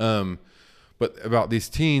 But about these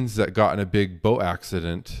teens that got in a big boat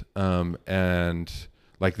accident, and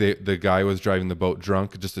like the guy was driving the boat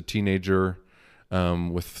drunk, just a teenager,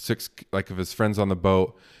 with 6 like of his friends on the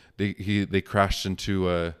boat. They crashed into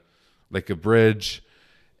a bridge,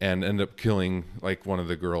 and ended up killing like one of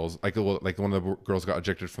the girls. Like one of the girls got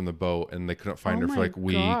ejected from the boat, and they couldn't find her for like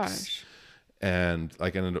weeks. And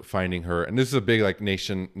like ended up finding her. And this is a big like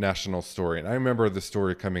national story. And I remember the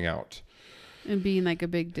story coming out. And being like a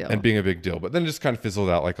big deal. But then it just kind of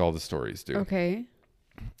fizzled out like all the stories do. Okay.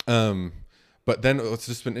 But then it's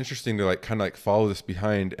just been interesting to like kind of like follow this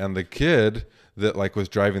behind. And the kid that like was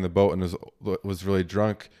driving the boat and was really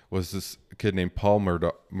drunk was this kid named Paul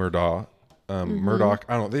Murdaugh. Murdoch.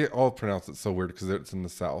 I don't know. They all pronounce it so weird because it's in the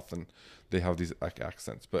South and they have these like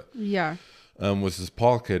accents. But was this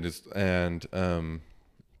Paul kid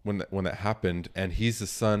when that happened, and he's the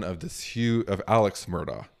son of of Alex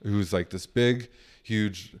Murdaugh, who's like this big,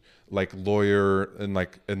 huge like lawyer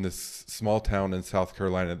in this small town in South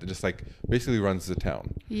Carolina that just like basically runs the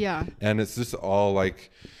town. Yeah. And it's just all like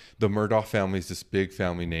the Murdaugh family is this big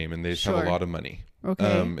family name, and they just have a lot of money.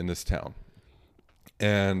 In this town.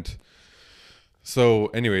 And so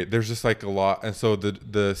anyway, there's just like a lot, and so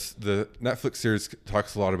the Netflix series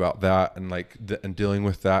talks a lot about that and like and dealing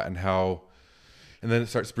with that and how. And then it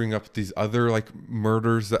starts bringing up these other like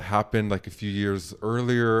murders that happened like a few years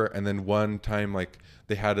earlier. And then one time like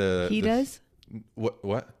they had does?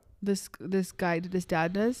 What? This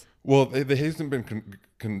dad does? Well, he hasn't been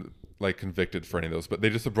convicted for any of those, but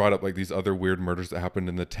they just brought up like these other weird murders that happened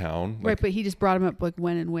in the town. Like, right, but he just brought them up like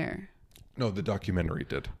when and where? No, the documentary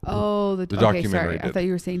did. Oh, the documentary. Sorry. Did. I thought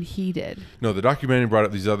you were saying he did. No, the documentary brought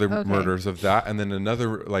up these other murders of that. And then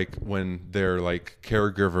another, like when their like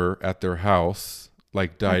caregiver at their house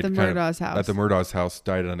like died at the Murdaugh's house,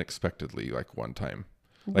 died unexpectedly like one time.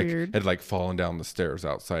 Weird. Like had like fallen down the stairs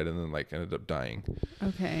outside and then like ended up dying.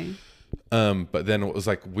 Okay. But then what was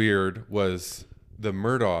like weird was the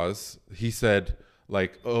Murdaughs, he said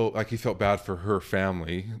like, oh, like he felt bad for her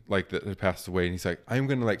family, like that had passed away. And he's like, I'm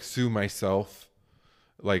going to like sue myself,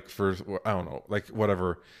 like for, I don't know, like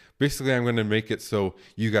whatever. Basically, I'm going to make it so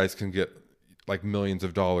you guys can get like millions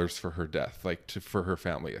of dollars for her death, like for her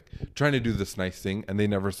family, like, trying to do this nice thing. And they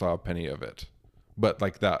never saw a penny of it. But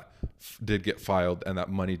like that did get filed, and that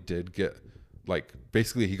money did get like,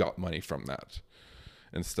 basically he got money from that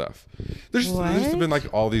and stuff. There's been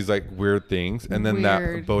like all these like weird things. And then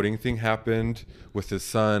that boating thing happened with his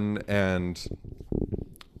son. And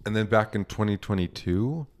then back in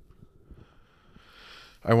 2022,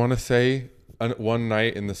 I want to say one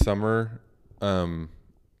night in the summer,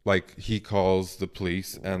 like he calls the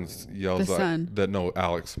police and yells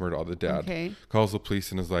Alex Murdaugh, the dad, calls the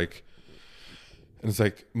police and is like,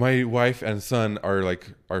 my wife and son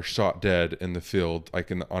are shot dead in the field,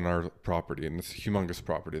 like on our property, in this humongous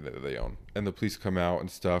property that they own. And the police come out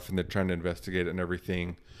and stuff, and they're trying to investigate it and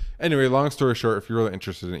everything. Anyway, long story short, if you're really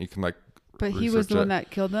interested in it, you can like. But he was the one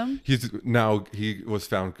that killed them? He was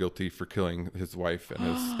found guilty for killing his wife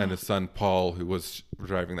and his son Paul, who was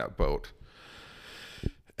driving that boat.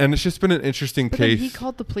 And it's just been an interesting case. Then he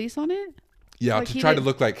called the police on it? Yeah, like to try to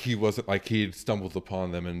look like he wasn't, like he'd stumbled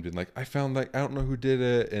upon them and been like, I found, like, I don't know who did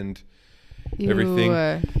it and everything.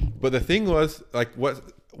 But the thing was, like,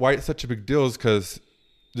 why it's such a big deal is because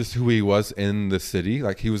just who he was in the city.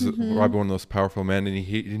 Like, he was probably one of those powerful men, and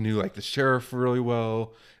he knew like the sheriff really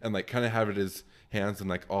well, and like kind of had his hands in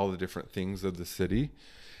like all the different things of the city.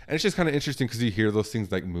 And it's just kind of interesting because you hear those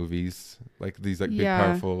things like movies, like these like big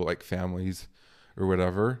powerful like families or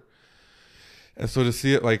whatever. And so to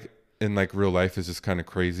see it like in like real life is just kind of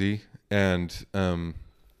crazy. And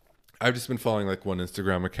I've just been following like one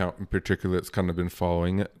Instagram account in particular that's kind of been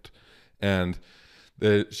following it, and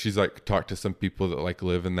she's like talked to some people that like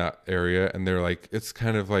live in that area, and they're like, it's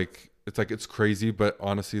kind of like it's crazy, but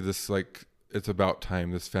honestly this like it's about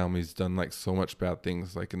time. This family's done like so much bad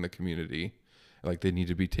things like in the community, like they need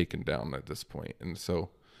to be taken down at this point. And so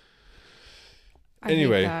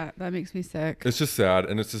Anyway, that makes me sick. It's just sad,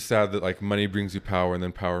 and it's just sad that like money brings you power, and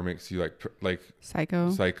then power makes you like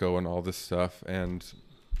psycho and all this stuff. And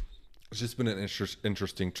it's just been an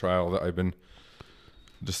interesting trial that I've been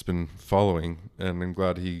following, and I'm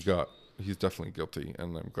glad he's definitely guilty,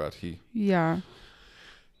 and I'm glad he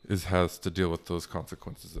has to deal with those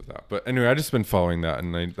consequences of that. But anyway, I just been following that,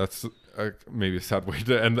 and that's maybe a sad way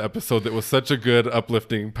to end the episode. That was such a good,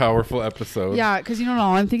 uplifting, powerful episode. Yeah, because you know what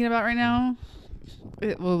all I'm thinking about right now?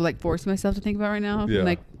 It will like force myself to think about right now,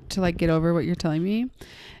 like to like get over what you're telling me.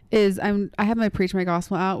 Is I have my Preach My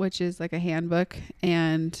Gospel out, which is like a handbook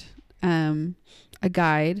and a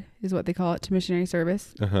guide is what they call it to missionary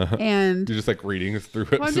service. And you're just like reading through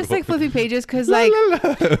it. Well, I'm just like flipping pages because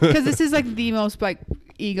this is like the most like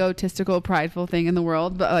egotistical, prideful thing in the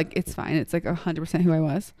world, but like it's fine. It's like 100% who I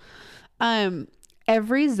was.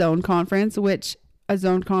 Every zone conference, which a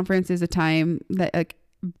zone conference is a time that like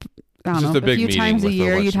I don't know, a few times a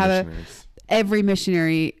year you'd have every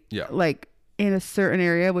missionary like in a certain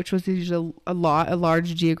area, which was usually a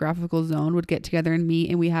large geographical zone, would get together and meet,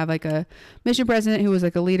 and we have like a mission president who was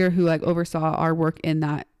like a leader who like oversaw our work in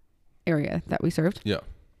that area that we served. Yeah.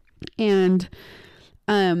 And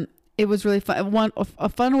it was really fun. A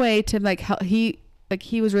fun way to like help. He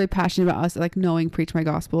was really passionate about us like knowing Preach My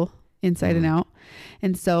Gospel inside and out.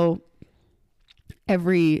 And so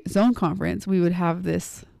every zone conference we would have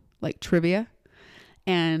this like trivia,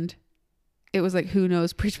 and it was like, who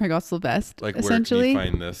knows Preach My Gospel best? Like, essentially, where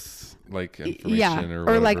can you find this like information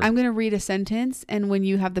or like I'm gonna read a sentence, and when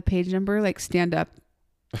you have the page number, like stand up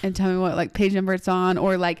and tell me what like page number it's on,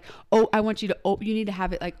 or like, oh, I want you to you need to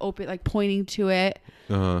have it like open, like pointing to it.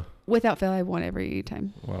 Without fail, I won every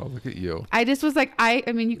time. Wow, look at you. I just was like, I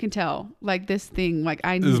mean, you can tell like this thing, like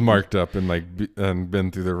this is marked up and like and been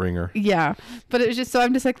through the ringer. Yeah, but it was just, so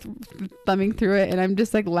I'm just like thumbing through it, and I'm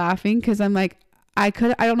just like laughing because I'm like, I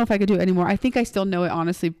don't know if I could do it anymore. I think I still know it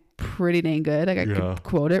honestly pretty dang good. Like I could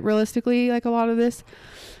quote it realistically, like a lot of this,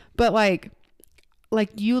 but like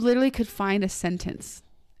you literally could find a sentence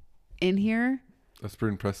in here. That's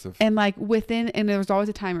pretty impressive. And like and there was always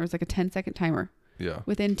a timer. It was like a 10-second timer. Yeah.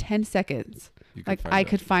 Within 10 seconds, like I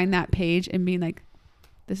could find that page and be like,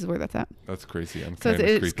 this is where that's at. That's crazy.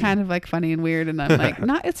 It's kind of like funny and weird. And I'm like,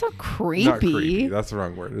 it's not creepy. Not creepy. That's the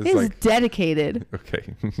wrong word. It's like dedicated.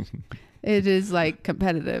 Okay. It is like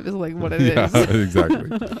competitive is like what it is.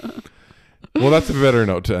 Exactly. Well, that's a better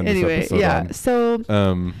note to end this episode on.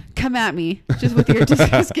 So come at me just with your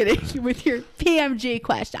just kidding with your PMG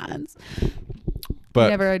questions. But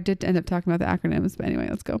never did end up talking about the acronyms. But anyway,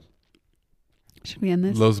 let's go. Should we end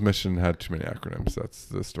this? Lowe's mission had too many acronyms. That's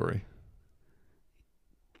the story.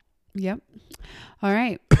 Yep. All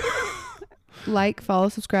right. Like, follow,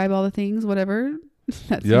 subscribe, all the things, whatever.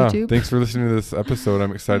 That's YouTube. Thanks for listening to this episode.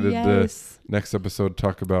 I'm excited to next episode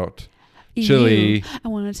talk about chili. I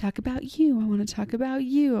want to talk about you. I want to talk about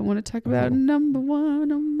you. I want to talk about number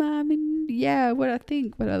one on my what I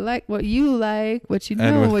think, what I like, what you like, what you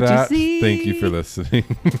know, what you see. Thank you for listening.